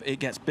we have, it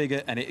gets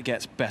bigger and it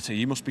gets better.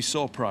 You must be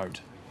so proud.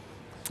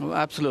 Oh,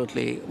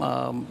 absolutely.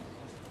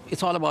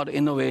 It's all about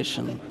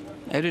innovation.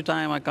 Every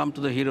time I come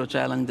to the Hero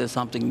Challenge, there's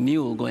something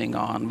new going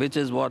on, which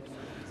is what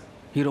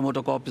Hero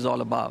Motorcorp is all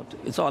about.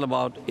 It's all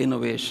about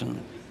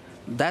innovation.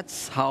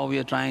 That's how we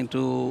are trying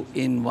to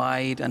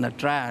invite and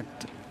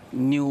attract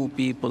new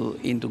people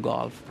into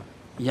golf,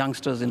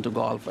 youngsters into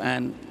golf.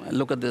 And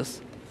look at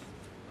this,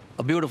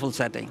 a beautiful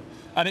setting.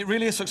 And it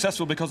really is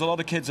successful because a lot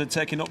of kids are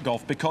taking up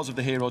golf because of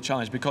the Hero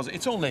Challenge, because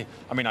it's only,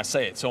 I mean, I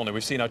say it's only,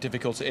 we've seen how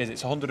difficult it is.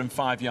 It's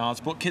 105 yards,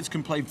 but kids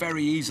can play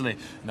very easily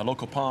in their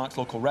local parks,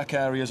 local rec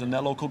areas and their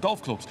local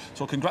golf clubs.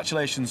 So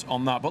congratulations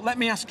on that. But let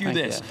me ask you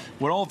this.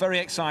 We're all very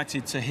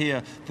excited to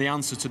hear the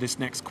answer to this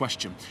next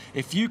question.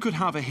 If you could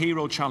have a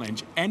Hero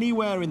Challenge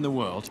anywhere in the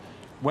world,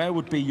 where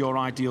would be your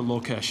ideal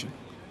location?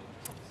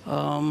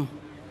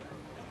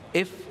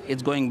 If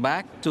it's going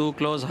back to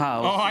Close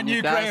House. Oh, I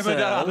knew Graham had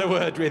had the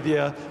word with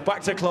you.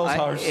 Back to Close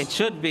House. It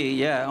should be,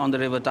 yeah, on the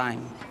River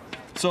Tyne.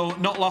 So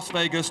not Las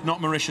Vegas,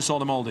 not Mauritius or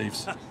the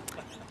Maldives?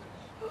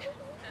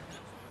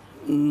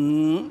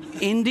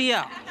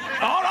 India.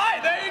 All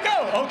right, there you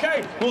go.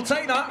 OK, we'll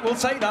take that, we'll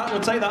take that,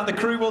 we'll take that. The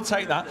crew will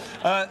take that.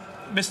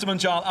 Mr.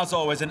 Munjal, as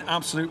always, an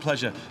absolute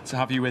pleasure to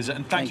have you,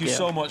 and thank you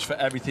so much for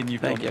everything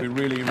you've done. We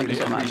really, really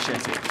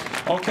appreciate it.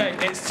 OK,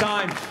 it's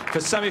time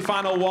for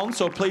semi-final 1,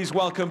 so please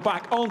welcome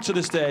back onto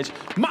the stage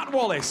Matt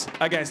Wallace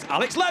against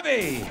Alex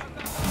Levy.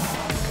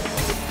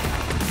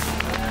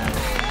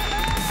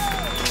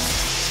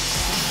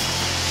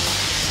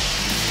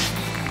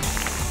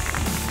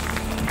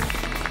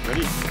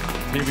 Ready?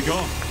 Here we go.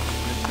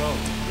 Let's go.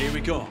 Here we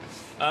go.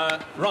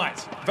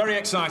 Right, very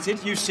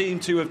excited. You seem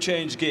to have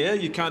changed gear.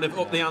 You kind of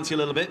upped the ante a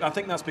little bit. I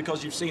think that's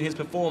because you've seen his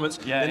performance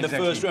in the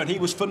first round. He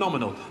was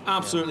phenomenal,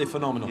 absolutely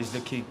phenomenal. He's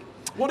the key.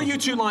 What are you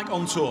two like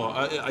on tour?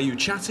 Are you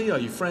chatty? Are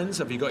you friends?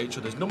 Have you got each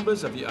other's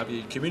numbers? Have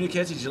you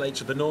communicated? Did you let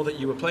each other know that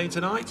you were playing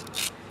tonight?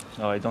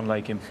 No, I don't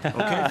like him. Okay,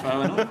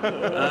 fair enough.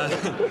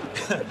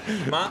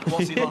 Matt,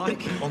 what's he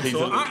like on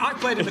tour? I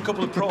played in a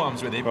couple of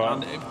pro-ams with him,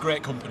 and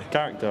great company.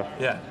 Character.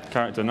 Yeah.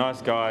 Character.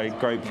 Nice guy,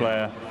 great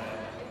player.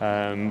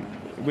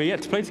 We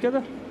yet to play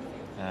together?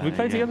 We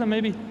played together,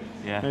 maybe?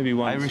 Yeah. Maybe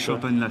once. Irish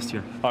Open last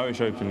year.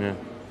 Irish Open, yeah.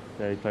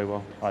 Yeah, he played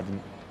well. I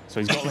didn't. So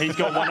he's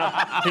got one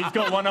up. He's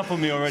got one up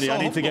on me already. So I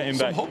need to get him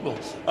back.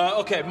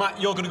 Okay, Matt,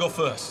 you're going to go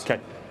first.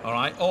 Okay. All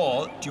right.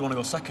 Or do you want to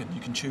go second?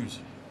 You can choose.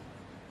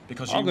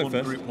 Because you won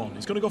Group 1.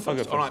 He's going to go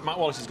first. All right, Matt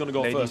Wallace is going to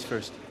go Ladies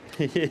first.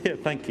 Yeah,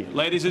 thank you.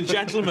 Ladies and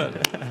gentlemen,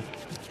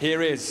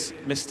 here is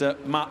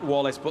Mr. Matt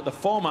Wallace, but the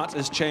format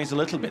has changed a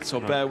little bit, so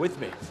bear with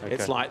me. Okay.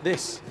 It's like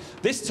this.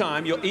 This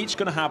time, you're each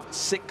going to have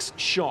 6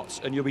 shots,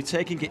 and you'll be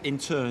taking it in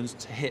turns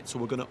to hit, so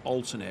we're going to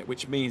alternate,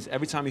 which means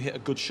every time you hit a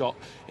good shot,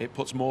 it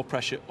puts more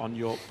pressure on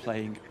your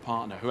playing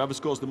partner. Whoever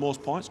scores the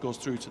most points goes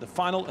through to the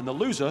final, and the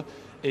loser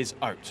is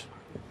out.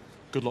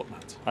 Good luck,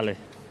 Matt. Allez.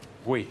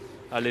 Oui.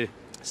 Allez.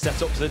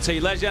 Step up to the tee.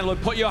 Ladies and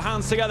gentlemen, put your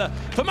hands together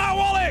for Matt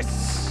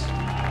Wallace!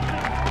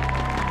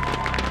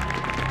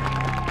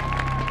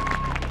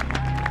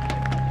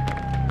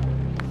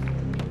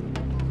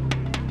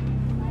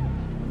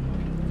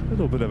 A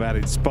little bit of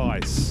added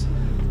spice.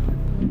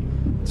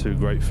 2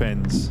 great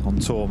Fens on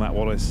tour, Matt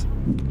Wallace,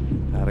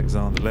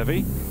 Alexander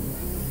Levy.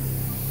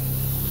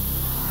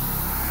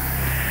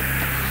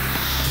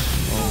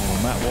 Oh,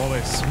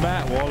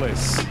 Matt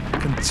Wallace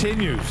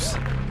continues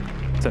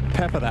to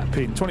pepper that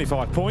pin.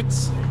 25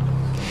 points.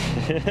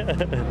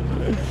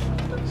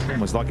 It's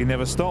almost like he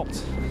never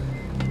stopped.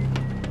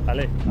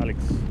 Allez,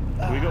 Alex.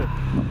 Here we go.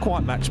 Not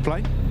quite match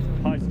play.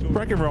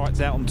 Bragging rights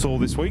out on tour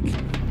this week.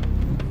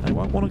 They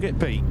won't want to get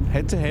beat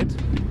head to head.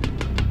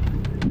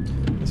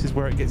 This is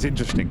where it gets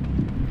interesting.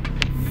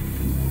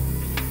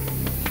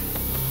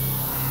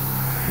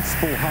 It's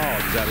full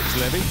hard, is Alex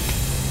Levy.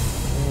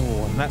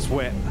 Oh, and that's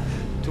wet.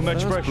 Too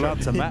much pressure.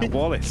 Blood to Matt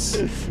Wallace.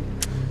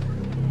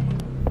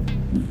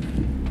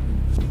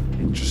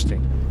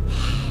 Interesting.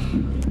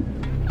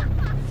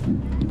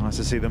 Nice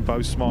to see them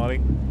both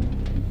smiling.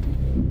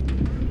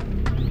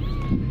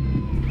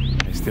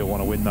 They still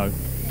want to win though.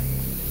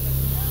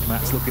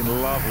 Matt's looking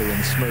lovely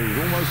and smooth,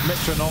 almost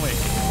metronomic.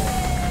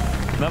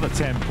 Another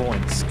 10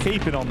 points,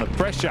 keeping on the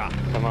pressure.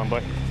 Come on,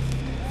 boy.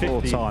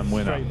 50, 4-time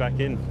winner. Straight back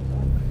in.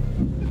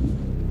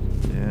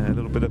 Yeah, a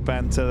little bit of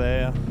banter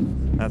there.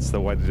 That's the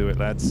way to do it,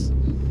 lads.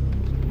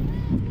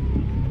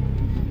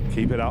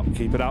 Keep it up,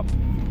 keep it up.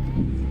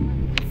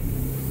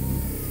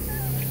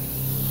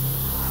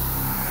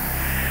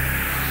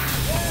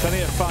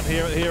 Plenty of fun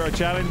here at the Hero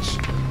Challenge.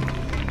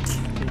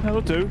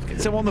 That'll do.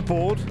 Gets him on the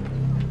board.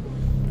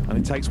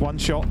 Only takes 1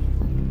 shot.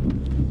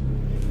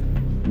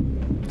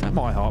 That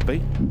might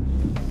heartbeat.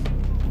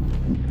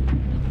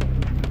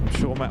 I'm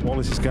sure Matt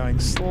Wallace is going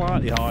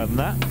slightly higher than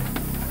that.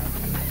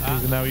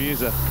 Even though he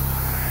is a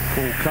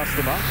cool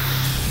customer.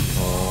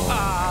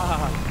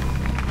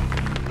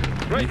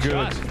 Great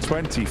good. shot.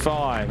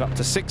 25 up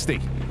to 60.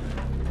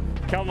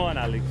 Come on,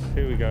 Alex.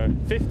 Here we go.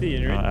 50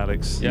 in your Right,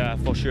 Alex. Yeah,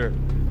 for sure.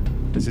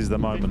 This is the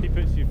moment. 50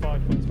 puts you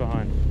 5 points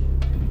behind.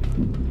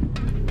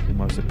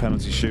 Almost a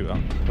penalty shooter.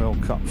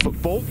 World Cup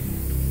football.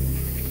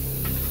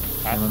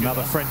 And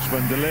another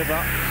Frenchman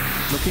deliver.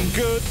 Looking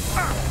good.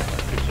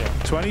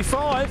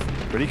 25.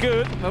 Pretty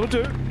good. That'll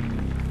do.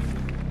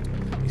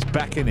 He's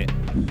back in it.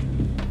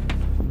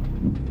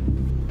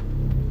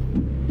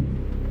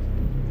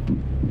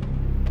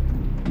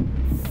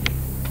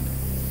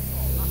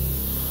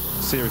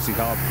 Seriously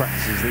hard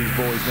practices, these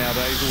boys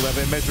nowadays. All have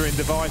their measuring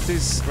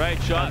devices.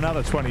 Great shot.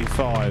 Another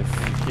 25.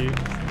 Thank you.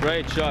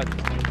 Great shot.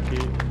 Thank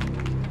you.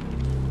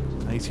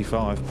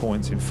 85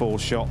 points in 4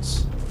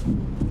 shots.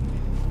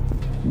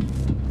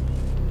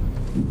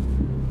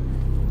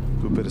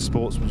 Good bit of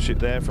sportsmanship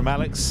there from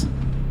Alex.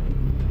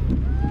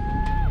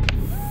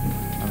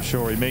 I'm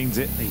sure he means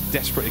it. He's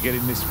desperate to get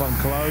in this one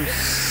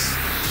close.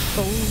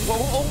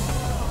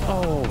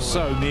 Oh,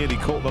 so nearly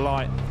caught the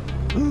light.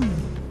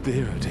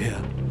 Dear, oh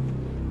dear.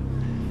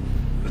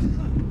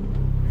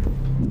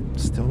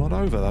 Still not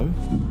over though.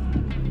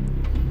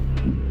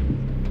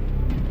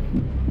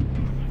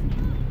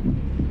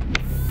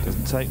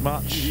 Doesn't take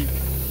much.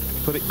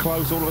 Put it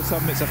close, all of a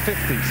sudden it's a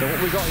 50. So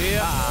what we got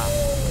here?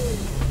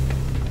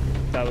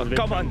 That was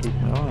Come on.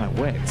 All right,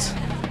 wet.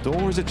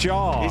 Door is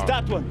ajar. Is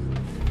that one?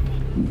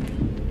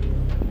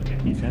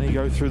 Can he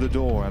go through the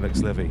door,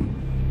 Alex Levy?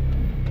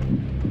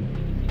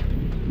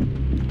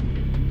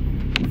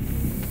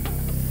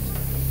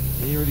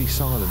 Eerily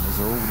silent as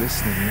they're all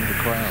listening in the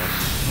crowd.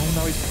 Oh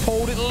no, he's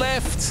pulled it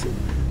left.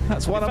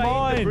 That's one of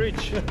mine.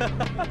 Bridge.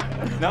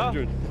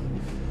 No.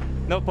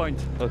 No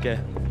point. Okay.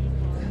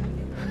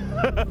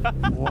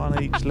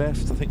 One each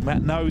left. I think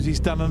Matt knows he's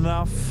done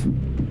enough.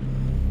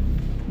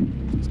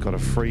 He's got a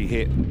free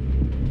hit.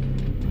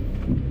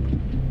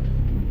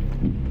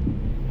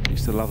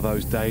 Used to love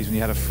those days when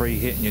you had a free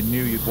hit and you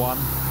knew you'd won.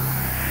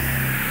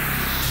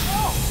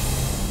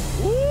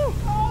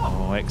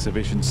 Oh,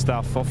 exhibition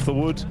stuff off the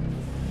wood.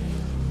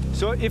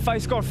 So if I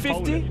score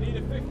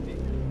 50?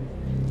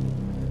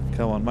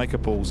 Come on, make a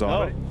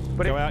bullseye.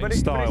 Go out in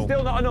style. But it's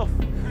still not enough.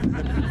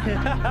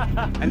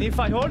 And if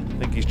I hold? I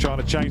think he's trying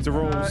to change the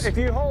rules. If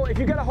you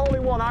get a hole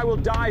in one, I will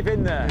dive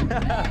in there.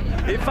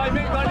 If I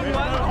make one in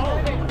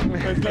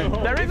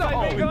one, there is a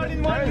hole. If I make one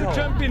in one, you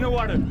jump in the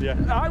water. Yeah.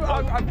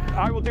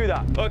 I will do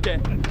that. Okay.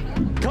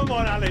 Come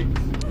on, Alex.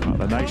 Well,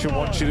 the nation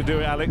wants you to do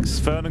it, Alex.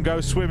 Vernon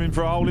goes swimming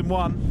for a hole in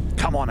one.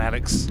 Come on,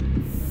 Alex.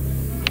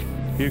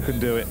 You can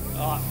do it.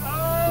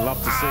 Love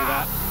to see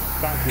that.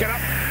 Get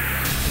up.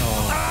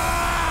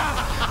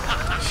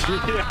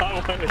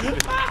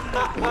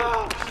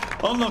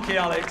 Unlucky,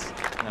 Alex.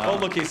 No.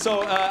 Unlucky.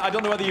 So I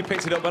don't know whether you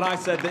picked it up, but I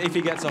said that if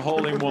he gets a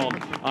hole in one,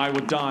 I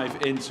would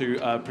dive into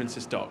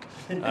Princess Dock.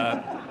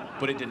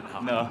 But it didn't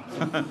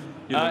happen.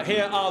 No.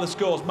 Here are the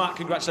scores. Matt,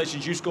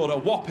 congratulations. You scored a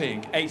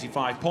whopping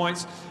 85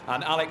 points.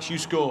 And Alex, you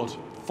scored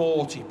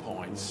 40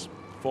 points.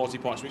 40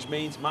 points, which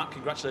means, Matt,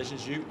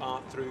 congratulations, you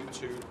are through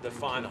to the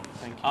final.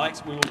 Thank you.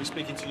 Alex, we will be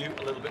speaking to you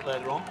a little bit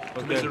later on. Okay.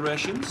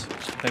 Commiserations.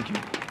 Thank you.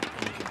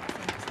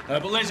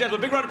 But ladies and gentlemen,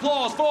 a big round of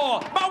applause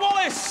for Matt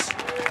Wallace.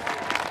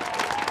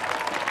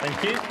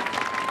 Thank you.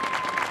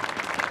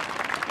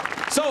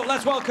 So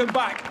let's welcome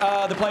back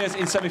the players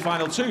in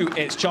semi-final 2.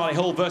 It's Charley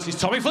Hull versus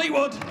Tommy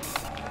Fleetwood.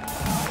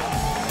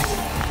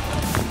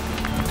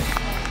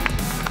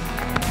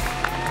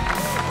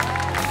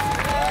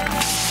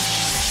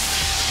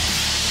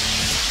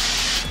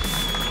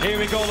 Here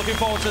we go, looking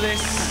forward to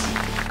this.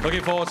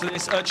 Looking forward to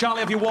this. Charley,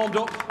 have you warmed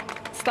up?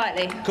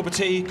 Slightly. Cup of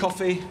tea,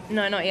 coffee?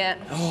 No, not yet.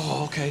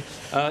 Oh, okay.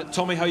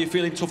 Tommy, how are you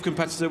feeling? Tough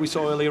competitor we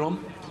saw earlier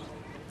on.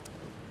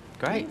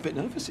 Great. A bit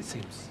nervous, it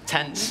seems.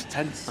 Tense.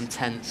 Tense. I'm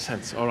tense.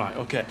 Tense, all right,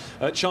 okay.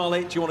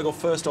 Charley, do you want to go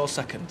first or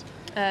second?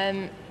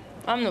 I'm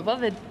not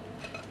bothered.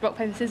 Rock,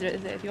 paper, scissors,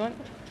 is it, if you want?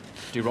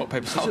 Do rock,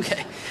 paper, scissors?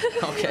 Okay.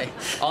 Okay.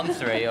 On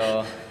 3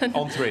 or?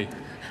 On 3.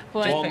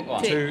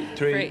 One, two,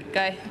 three.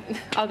 Go.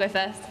 I'll go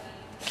first.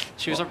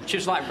 She was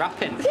like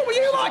rapping. What were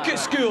you like at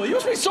school? You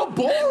must be so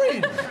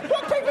boring.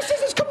 Rock, paper,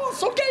 scissors, come on,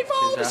 some game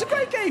involved. It's a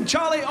great game.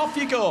 Charley, off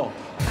you go.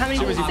 How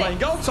many was he playing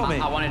golf, Tommy?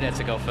 I wanted her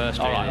to go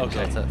first. All right,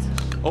 okay.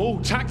 Oh,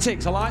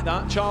 tactics, I like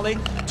that. Charley,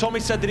 Tommy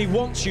said that he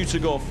wants you to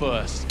go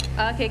first.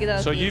 Okay,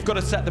 good. So you've got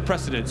to set the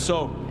precedent.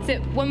 So is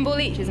it one ball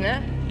each, isn't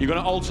it? You're going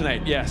to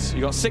alternate, yes.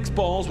 You've got 6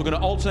 balls, we're going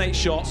to alternate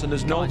shots, and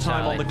there's no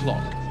time on the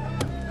clock.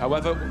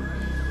 However,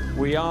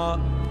 we are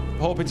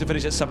hoping to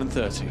finish at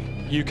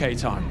 7:30 UK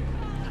time.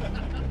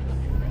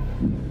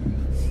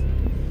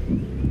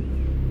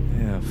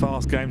 Yeah,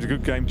 fast game's a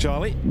good game,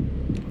 Charley.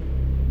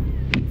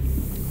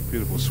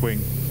 Beautiful swing.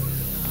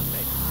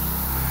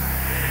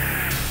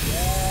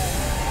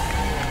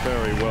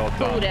 Very well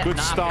done. Good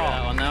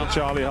start,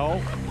 Charley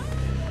Hull.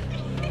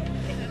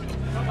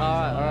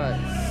 All right.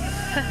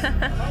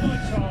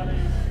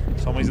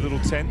 Tommy's a little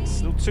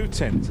tense, a little too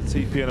tense. A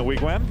TP and a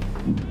wigwam.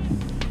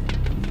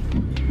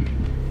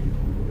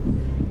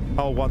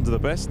 Hole 1 to the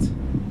best.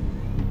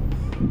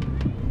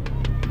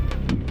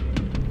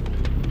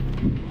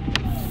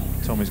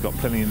 Tommy's got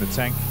plenty in the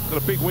tank.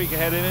 Got a big week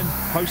ahead in him,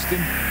 hosting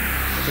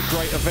a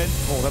great event.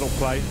 Oh, that'll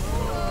play.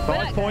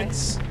 5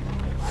 points.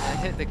 I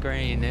hit the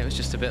green, it was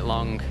just a bit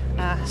long.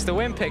 It's the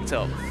wind picked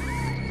up.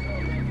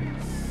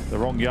 The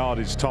wrong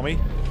yardage, Tommy.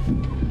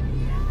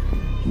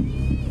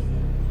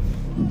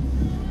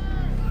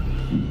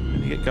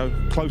 When you go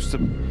close to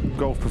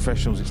golf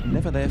professionals, it's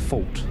never their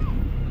fault.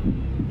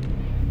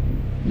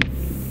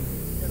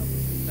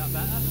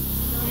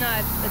 No,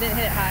 I didn't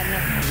hit it hard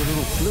enough. It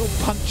was a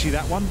little punchy,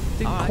 that one.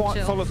 Didn't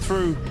quite follow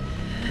through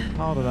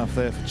hard enough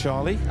there for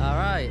Charley. All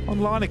right.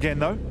 Online again,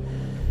 though.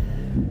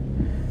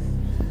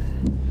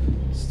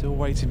 Still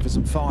waiting for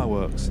some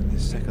fireworks in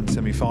this second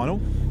semi-final.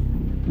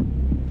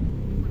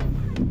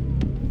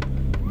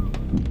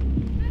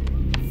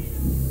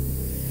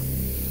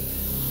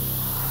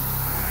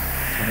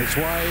 On its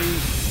way.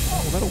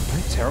 Oh, that'll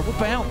play. Terrible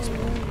bounce.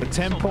 But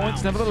 10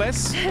 points,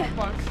 nevertheless.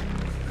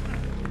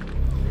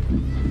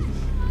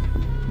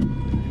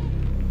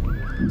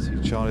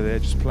 See Charley there,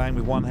 just playing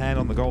with one hand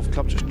on the golf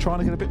club, just trying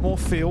to get a bit more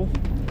feel.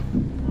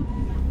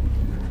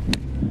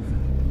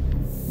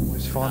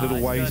 Always find little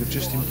ways of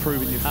just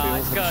improving your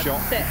feel for the shot.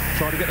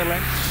 Try to get the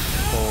length.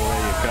 Oh,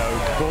 there you go.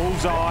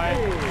 Bullseye.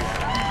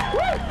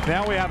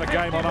 Now we have a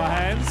game on our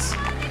hands.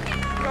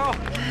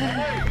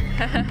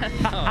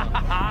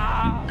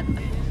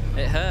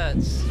 It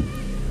hurts.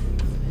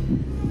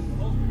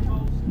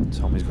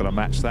 Tommy's got to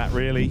match that,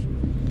 really.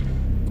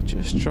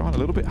 Just trying a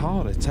little bit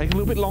harder, taking a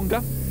little bit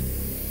longer.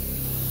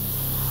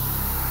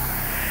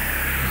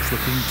 It's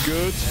looking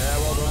good. Yeah,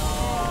 well done.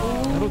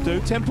 That'll do,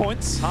 10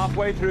 points.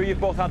 Halfway through, you've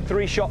both had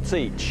 3 shots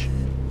each.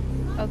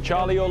 Okay.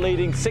 Charley, you're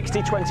leading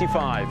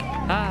 60-25.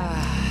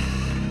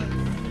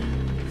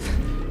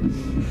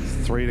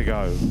 3 to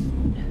go.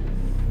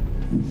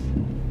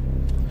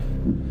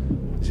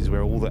 This is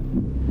where all the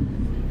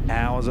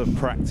Hours of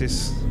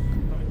practice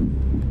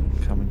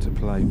coming to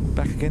play.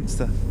 Back against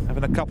her,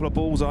 having a couple of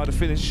bullseye to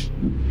finish.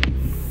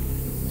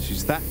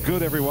 She's that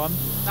good, everyone.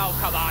 Oh,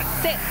 come on.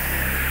 Sit.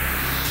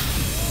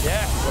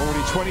 Yeah.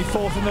 Already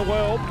 24th in the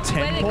world.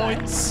 10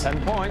 points.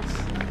 10 points.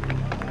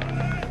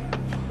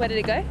 Where did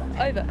it go?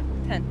 Over.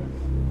 10.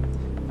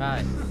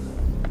 Right.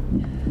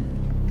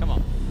 Come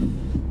on.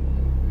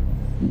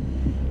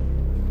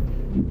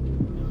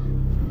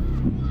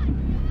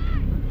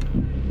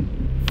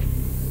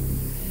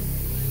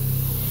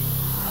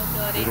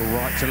 Little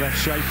right to left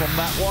shape on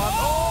that one.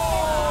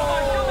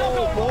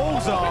 Oh!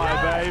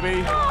 Bullseye,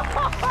 baby.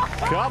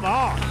 Come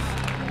on.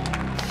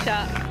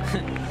 Shut.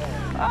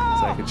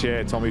 Take a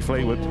chair, Tommy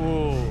Fleetwood.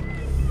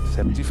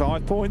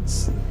 75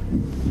 points.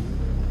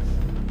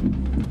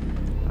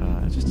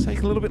 Just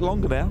take a little bit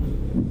longer now.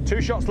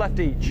 2 shots left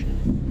each.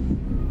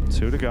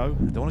 2 to go.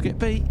 Don't want to get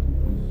beat.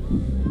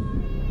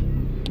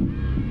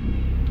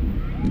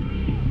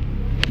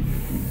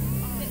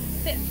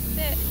 Sit.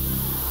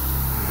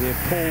 Here,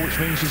 pull, which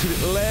means she's hit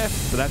it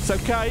left, but that's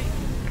okay.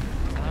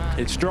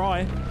 It's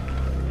dry.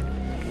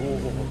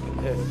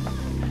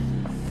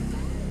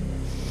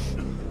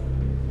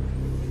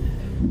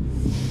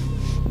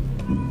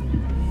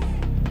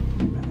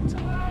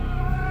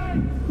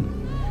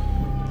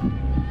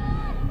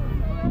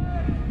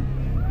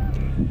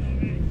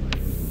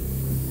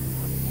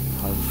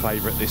 Home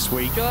favourite this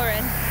week.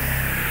 Drawing.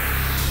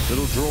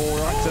 Little draw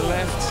right to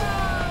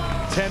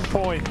left. 10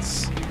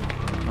 points.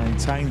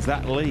 Maintains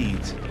that lead.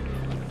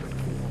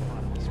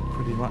 It's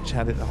pretty much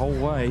had it the whole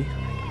way.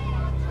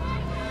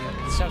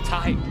 So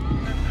tight.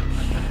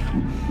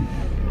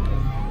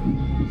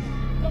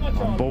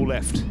 On ball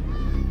left.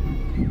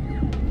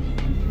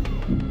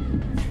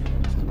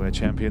 This is where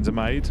champions are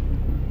made.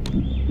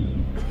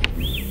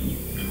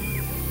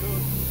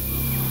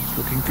 It's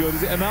looking good.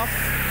 Is it enough?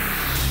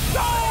 Oh,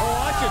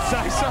 I should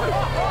say so.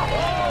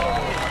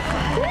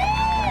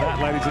 And that,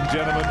 ladies and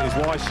gentlemen, is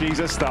why she's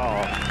a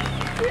star.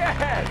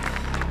 Yes!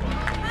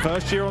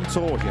 First year on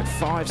tour, she had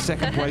 5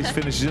 second-place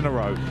finishes in a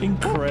row.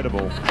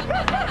 Incredible.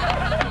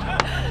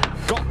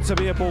 Got to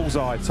be a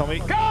bullseye, Tommy.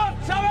 Come on,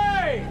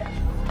 Tommy!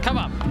 Come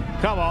on.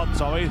 Come on,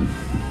 Tommy.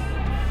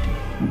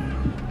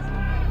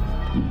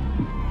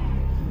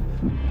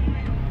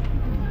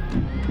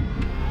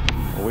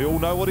 Well, we all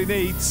know what he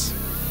needs.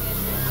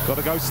 Got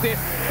to go stiff.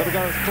 Got to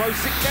go as close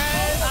as it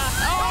can.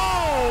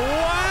 Oh,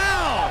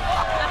 wow!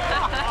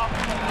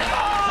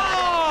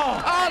 Oh,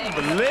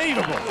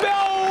 unbelievable. No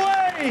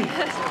way!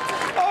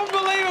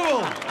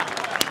 Unbelievable!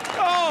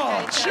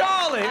 Oh,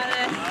 Charley!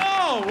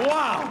 Oh,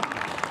 wow!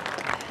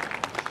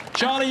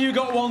 Charley, you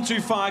got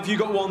 125, you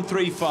got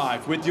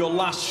 135 with your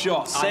last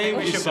shot. I think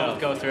we should both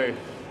go through.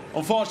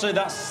 Unfortunately,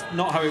 that's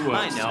not how it works.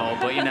 I know,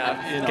 but you know,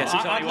 I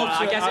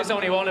guess it's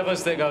only one of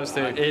us that goes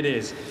through. It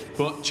is.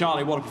 But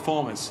Charley, what a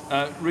performance.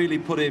 Really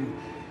put him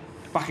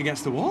back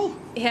against the wall.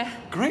 Yeah.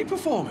 Great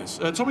performance.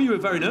 Tommy, you were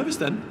very nervous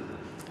then.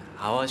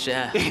 I was,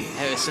 yeah.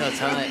 It was so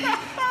tight.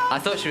 I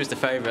thought she was the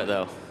favourite,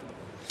 though.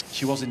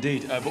 She was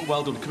indeed, but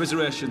well done.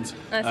 Commiserations,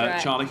 That's right.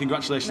 Charley.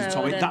 Congratulations, No,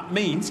 Tommy. well That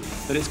means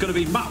that it's going to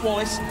be Matt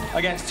Wallace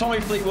against Tommy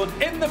Fleetwood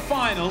in the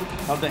final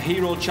of the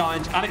Hero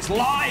Challenge, and it's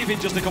live in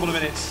just a couple of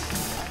minutes.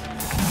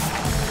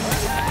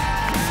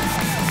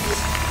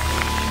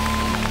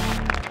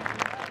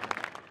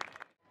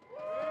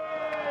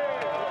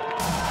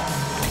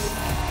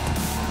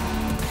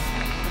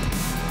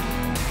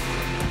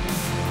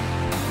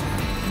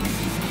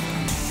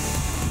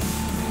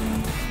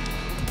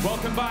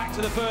 Welcome back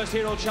to the first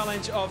Hero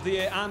Challenge of the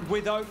year, and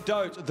without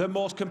doubt, the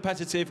most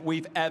competitive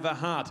we've ever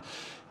had.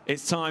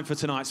 It's time for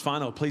tonight's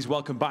final. Please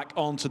welcome back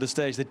onto the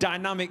stage the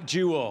dynamic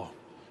duo.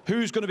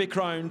 Who's going to be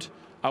crowned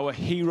our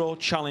Hero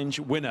Challenge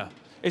winner?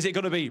 Is it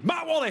going to be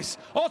Matt Wallace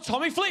or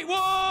Tommy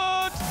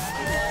Fleetwood?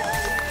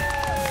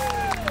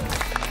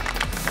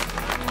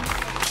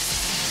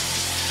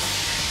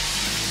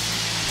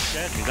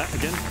 Scared me that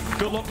again.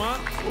 Good luck, Matt.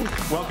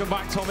 Welcome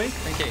back, Tommy.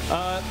 Thank you.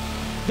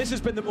 This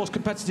has been the most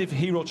competitive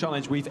Hero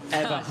Challenge we've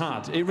ever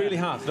had. It really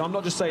has. I'm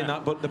not just saying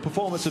that, but the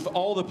performance of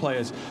all the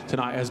players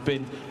tonight has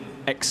been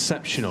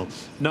exceptional.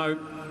 Now,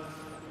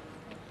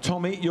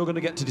 Tommy, you're going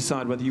to get to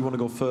decide whether you want to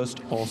go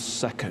first or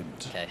second.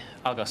 Okay,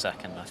 I'll go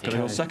second, Matthew.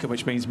 Going to go second,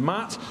 which means,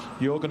 Matt,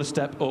 you're going to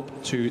step up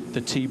to the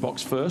tee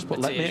box first, but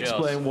let me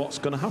explain what's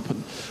going to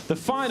happen. The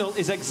final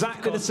is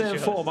exactly the same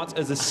format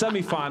as the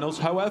semi-finals.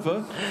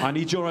 However, I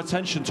need your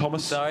attention,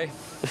 Thomas. Sorry.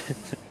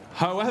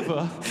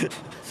 However,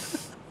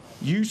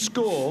 you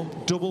score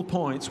double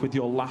points with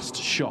your last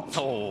shot.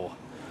 Oh.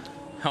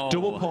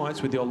 Double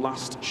points with your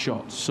last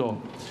shot.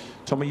 So,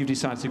 Tommy, you've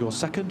decided to go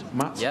second.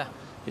 Matt, yeah,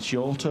 it's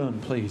your turn,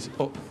 please.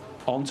 Up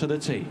onto the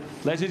tee.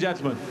 Ladies and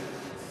gentlemen,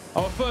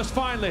 our first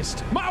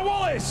finalist, Matt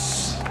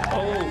Wallace.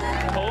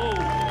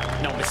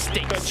 No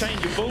mistakes.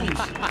 Change your balls.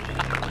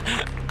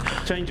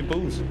 Change your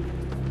balls.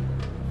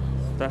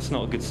 That's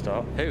not a good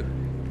start. Who?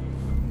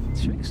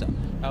 Tricks up.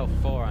 Oh,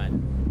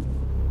 4-iron.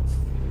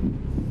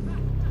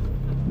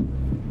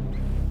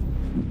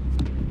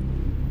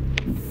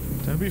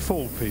 Don't be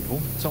fooled, people.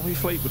 Tommy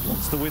Fleetwood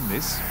wants to win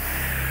this.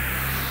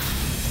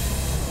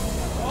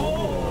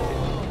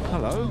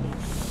 hello.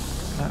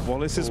 Matt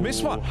Wallace has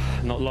missed one.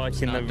 Not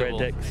liking the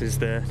red X's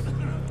there.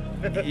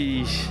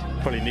 Eesh.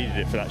 Probably needed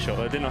it for that shot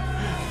though, didn't I?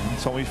 And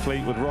Tommy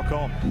Fleetwood rock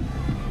on.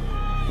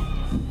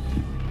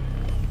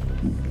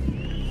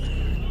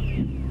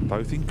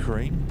 Both in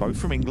cream, both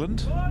from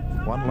England.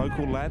 One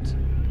local lad.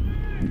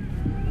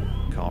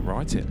 Can't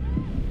write it.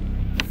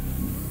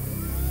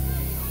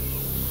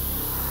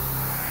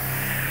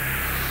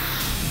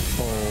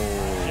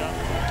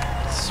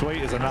 Oh,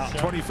 sweet as a nut.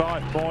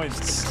 25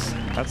 points.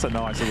 That's a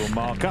nice little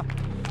marker.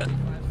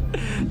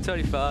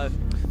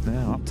 25.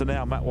 Now, up to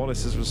now, Matt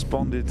Wallace has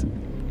responded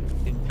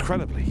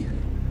incredibly.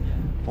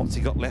 What's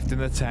he got left in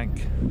the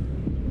tank?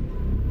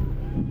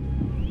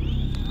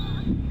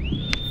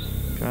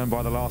 Going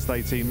by the last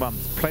 18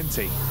 months,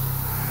 plenty.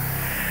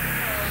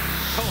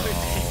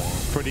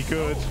 Oh, pretty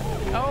good.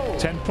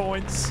 10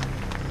 points.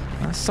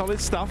 That's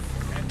solid stuff.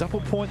 Double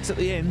points at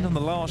the end on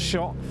the last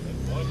shot.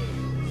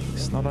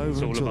 It's not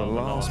over until the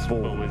last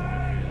ball.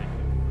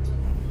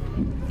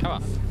 Come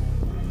on.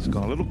 It's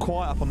gone a little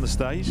quiet up on the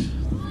stage.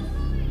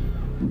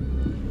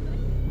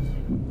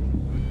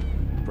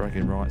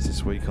 Bragging rights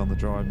this week on the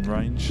driving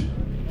range.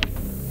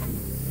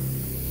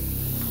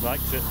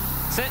 Likes it.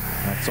 Sit.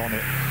 That's on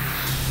it.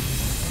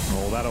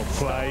 Oh, that'll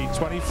play.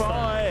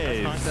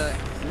 25.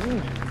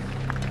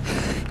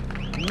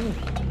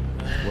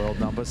 World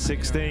number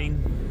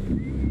 16.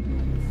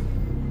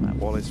 Matt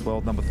Wallace,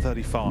 world number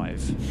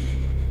 35.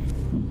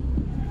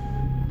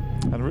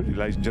 And really,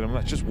 ladies and gentlemen,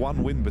 that's just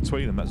one win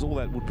between them. That's all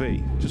that would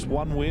be. Just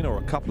one win or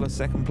a couple of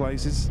second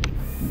places.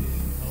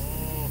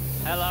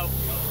 Hello.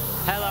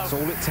 Hello. That's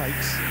all it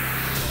takes.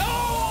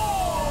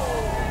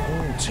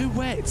 Oh, too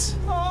wet.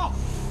 Oh,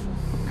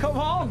 come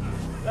on.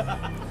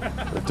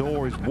 The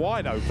door is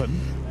wide open.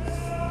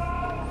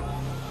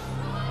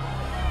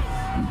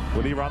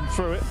 Will he run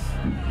through it?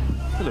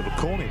 A little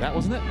corny, that,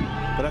 wasn't it?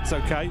 But that's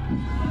okay.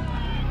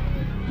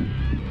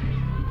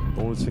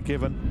 All is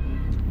forgiven.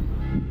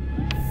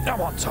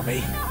 Come on,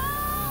 Tommy.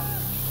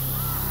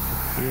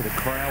 Hear the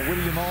crowd.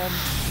 William on.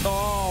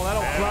 Oh,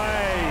 that'll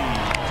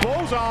play.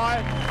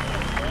 Bullseye.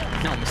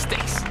 No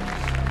mistakes.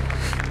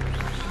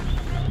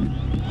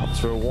 Up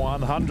to a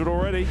 100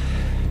 already.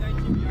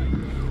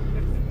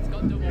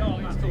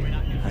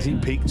 Has he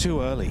peaked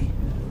too early?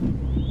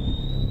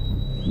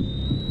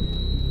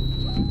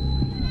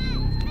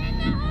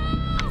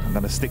 I'm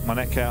going to stick my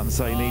neck out and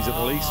say he needs at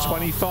least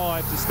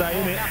 25 to stay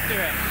in it.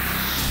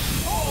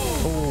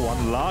 Oh,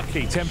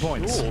 unlucky. 10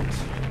 points.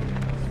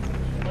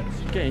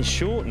 Getting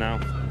short now.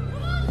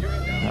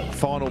 That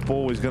final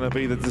ball is going to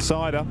be the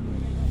decider.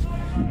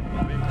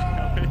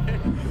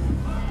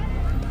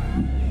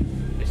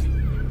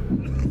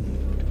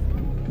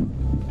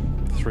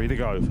 Three to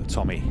go for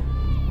Tommy.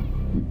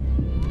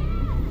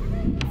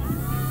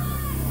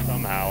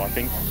 Somehow, I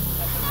think.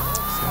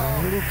 So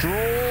a little draw.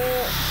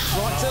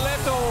 Right to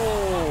left.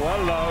 Oh,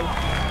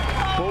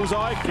 hello.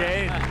 Bullseye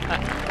again.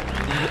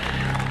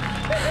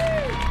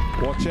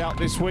 Watch out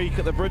this week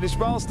at the British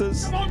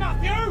Masters. Come on,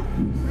 Matthew!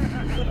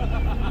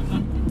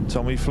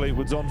 Tommy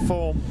Fleetwood's on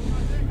form.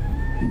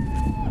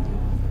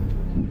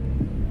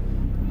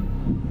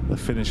 The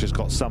finisher's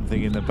got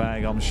something in the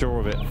bag, I'm sure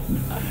of it. Go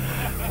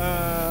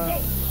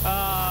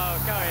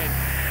in.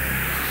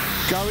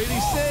 Go in,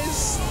 he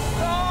says.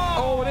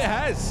 Oh, and it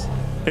has.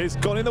 It's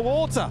gone in the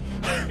water.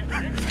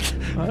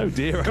 Oh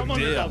dear, oh Come on,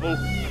 the dear. double.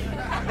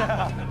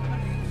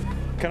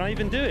 Can I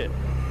even do it?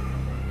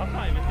 I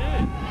can't even do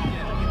it.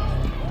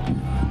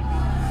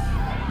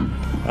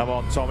 Come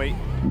on, Tommy.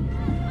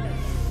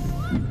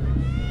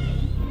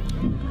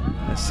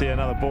 Let's see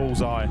another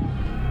bullseye.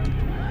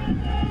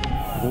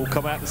 We'll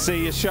come out to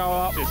see you show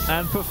up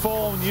and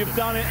perform. You've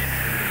done it.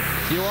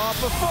 You are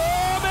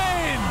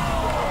performing!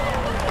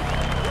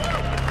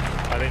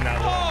 I think that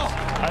works.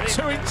 I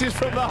think 2 inches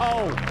from the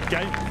hole.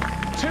 Game.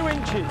 2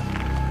 inches.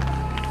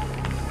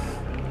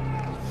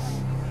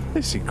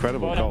 It's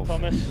incredible Well done, golf.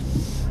 Thomas.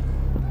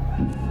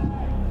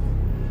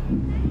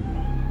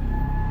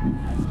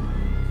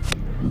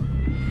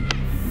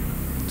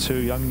 Two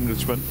young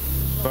Englishmen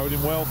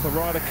boding well for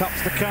Ryder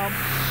Cups to come.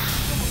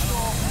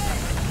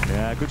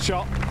 Yeah, good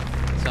shot.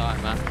 It's all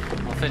right, man.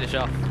 I'll finish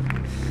off.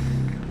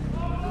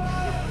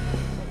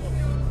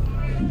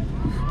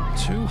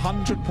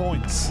 200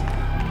 points.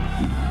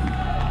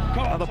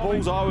 Other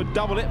balls, I would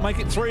double it, make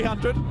it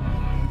 300.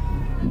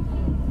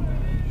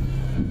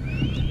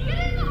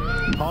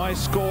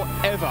 Highest score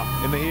ever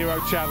in the Hero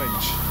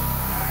Challenge.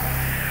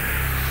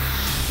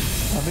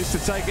 And this to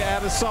take it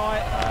out of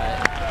sight.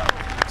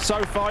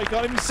 So far, you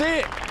can't even see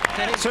it.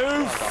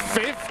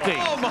 250.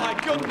 Oh my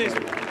goodness.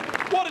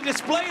 What a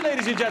display,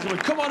 ladies and gentlemen.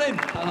 Come on in.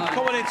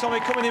 Come on in, Tommy.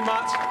 Come in,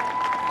 Matt.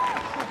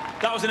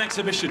 That was an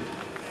exhibition,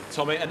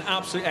 Tommy. An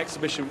absolute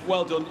exhibition.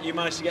 Well done. You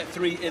managed to get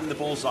 3 in the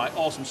bullseye.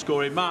 Awesome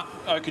scoring. Matt,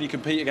 how can you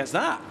compete against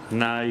that?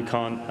 No, you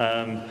can't.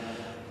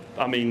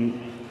 I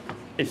mean,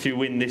 if you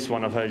win this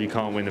one, I've heard you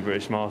can't win the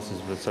British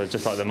Masters, but so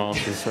just like the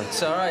Masters. So.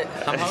 It's all right.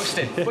 I'm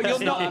hosting. But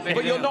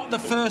you're not the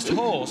first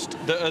host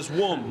that has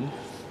won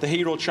the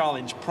Hero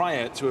Challenge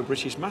prior to a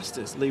British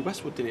Masters. Lee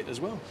Westwood did it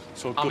as well.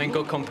 So I'm in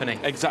good company.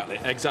 Exactly,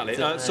 exactly.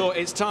 So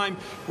it's time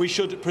we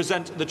should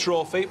present the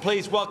trophy.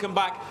 Please welcome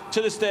back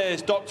to the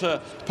stage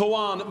Dr.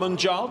 Pawan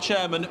Munjal,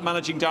 Chairman,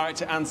 Managing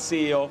Director and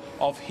CEO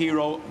of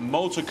Hero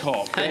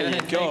MotoCorp. There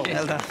you go.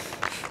 Well done.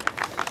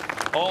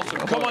 Awesome.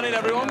 Come on in,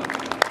 everyone.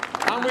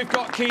 And we've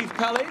got Keith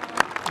Pelly,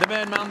 the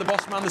main man, the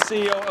boss man, the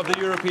CEO of the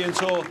European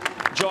Tour,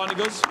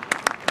 joining us.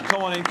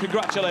 Come on in.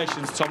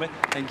 Congratulations, Tommy.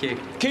 Thank you.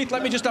 Keith,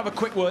 let me just have a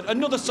quick word.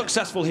 Another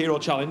successful Hero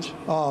Challenge.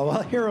 Oh,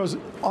 well, Hero's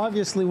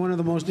obviously one of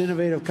the most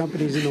innovative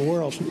companies in the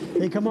world.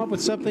 They come up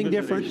with something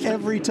different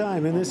every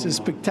time, and this is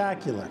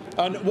spectacular.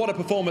 And what a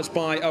performance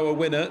by our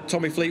winner,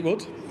 Tommy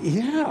Fleetwood.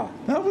 Yeah,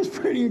 that was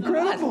pretty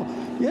incredible.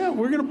 Yeah,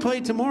 we're going to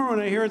play tomorrow,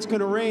 and I hear it's going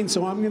to rain,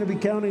 so I'm going to be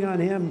counting on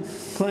him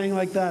playing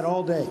like that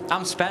all day.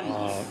 I'm spent.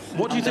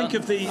 What do you think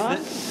of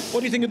what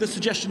do you think of the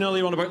suggestion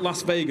earlier on about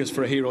Las Vegas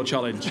for a Hero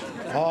Challenge?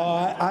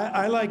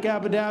 I like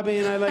Abu Dhabi,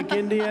 and I like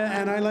India,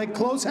 and I like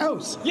Close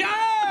House.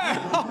 Yeah!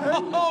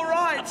 All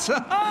right. Fair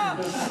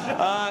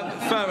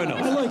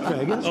enough. I like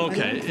Vegas.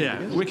 Okay,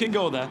 yeah, we can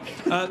go there.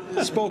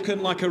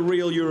 Spoken like a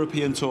real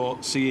European Tour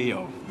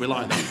CEO. We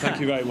like that. Thank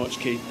you very much,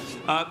 Keith.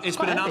 It's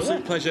been an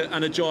absolute pleasure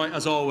and a joy,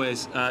 as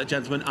always,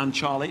 gentlemen, and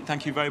Charlie.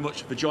 Thank you very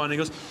much for joining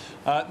us.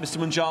 Mr.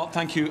 Munjal,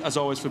 thank you, as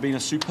always, for being a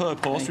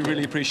superb host. We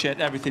really appreciate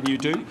everything you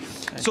do.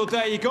 So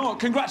there you go.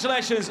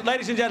 Congratulations,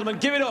 ladies and gentlemen.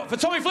 Give it up for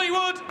Tommy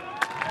Fleetwood.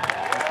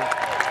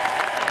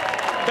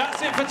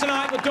 That's it for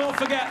tonight, but don't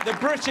forget, the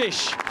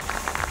British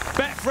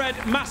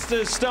Betfred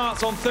Masters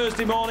starts on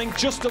Thursday morning,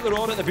 just up the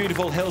road at the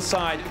beautiful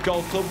Hillside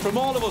Golf Club. From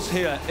all of us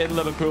here in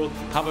Liverpool,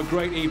 have a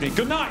great evening.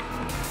 Good night.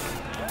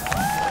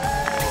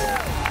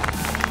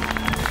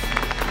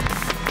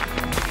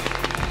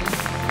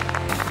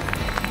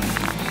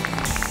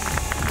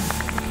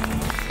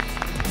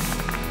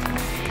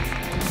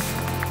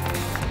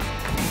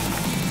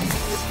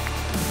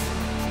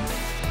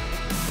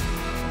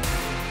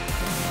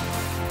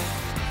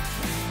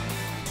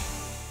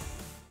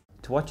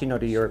 To watch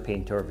another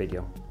European Tour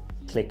video,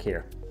 click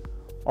here.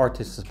 Or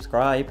to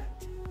subscribe,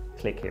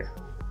 click here.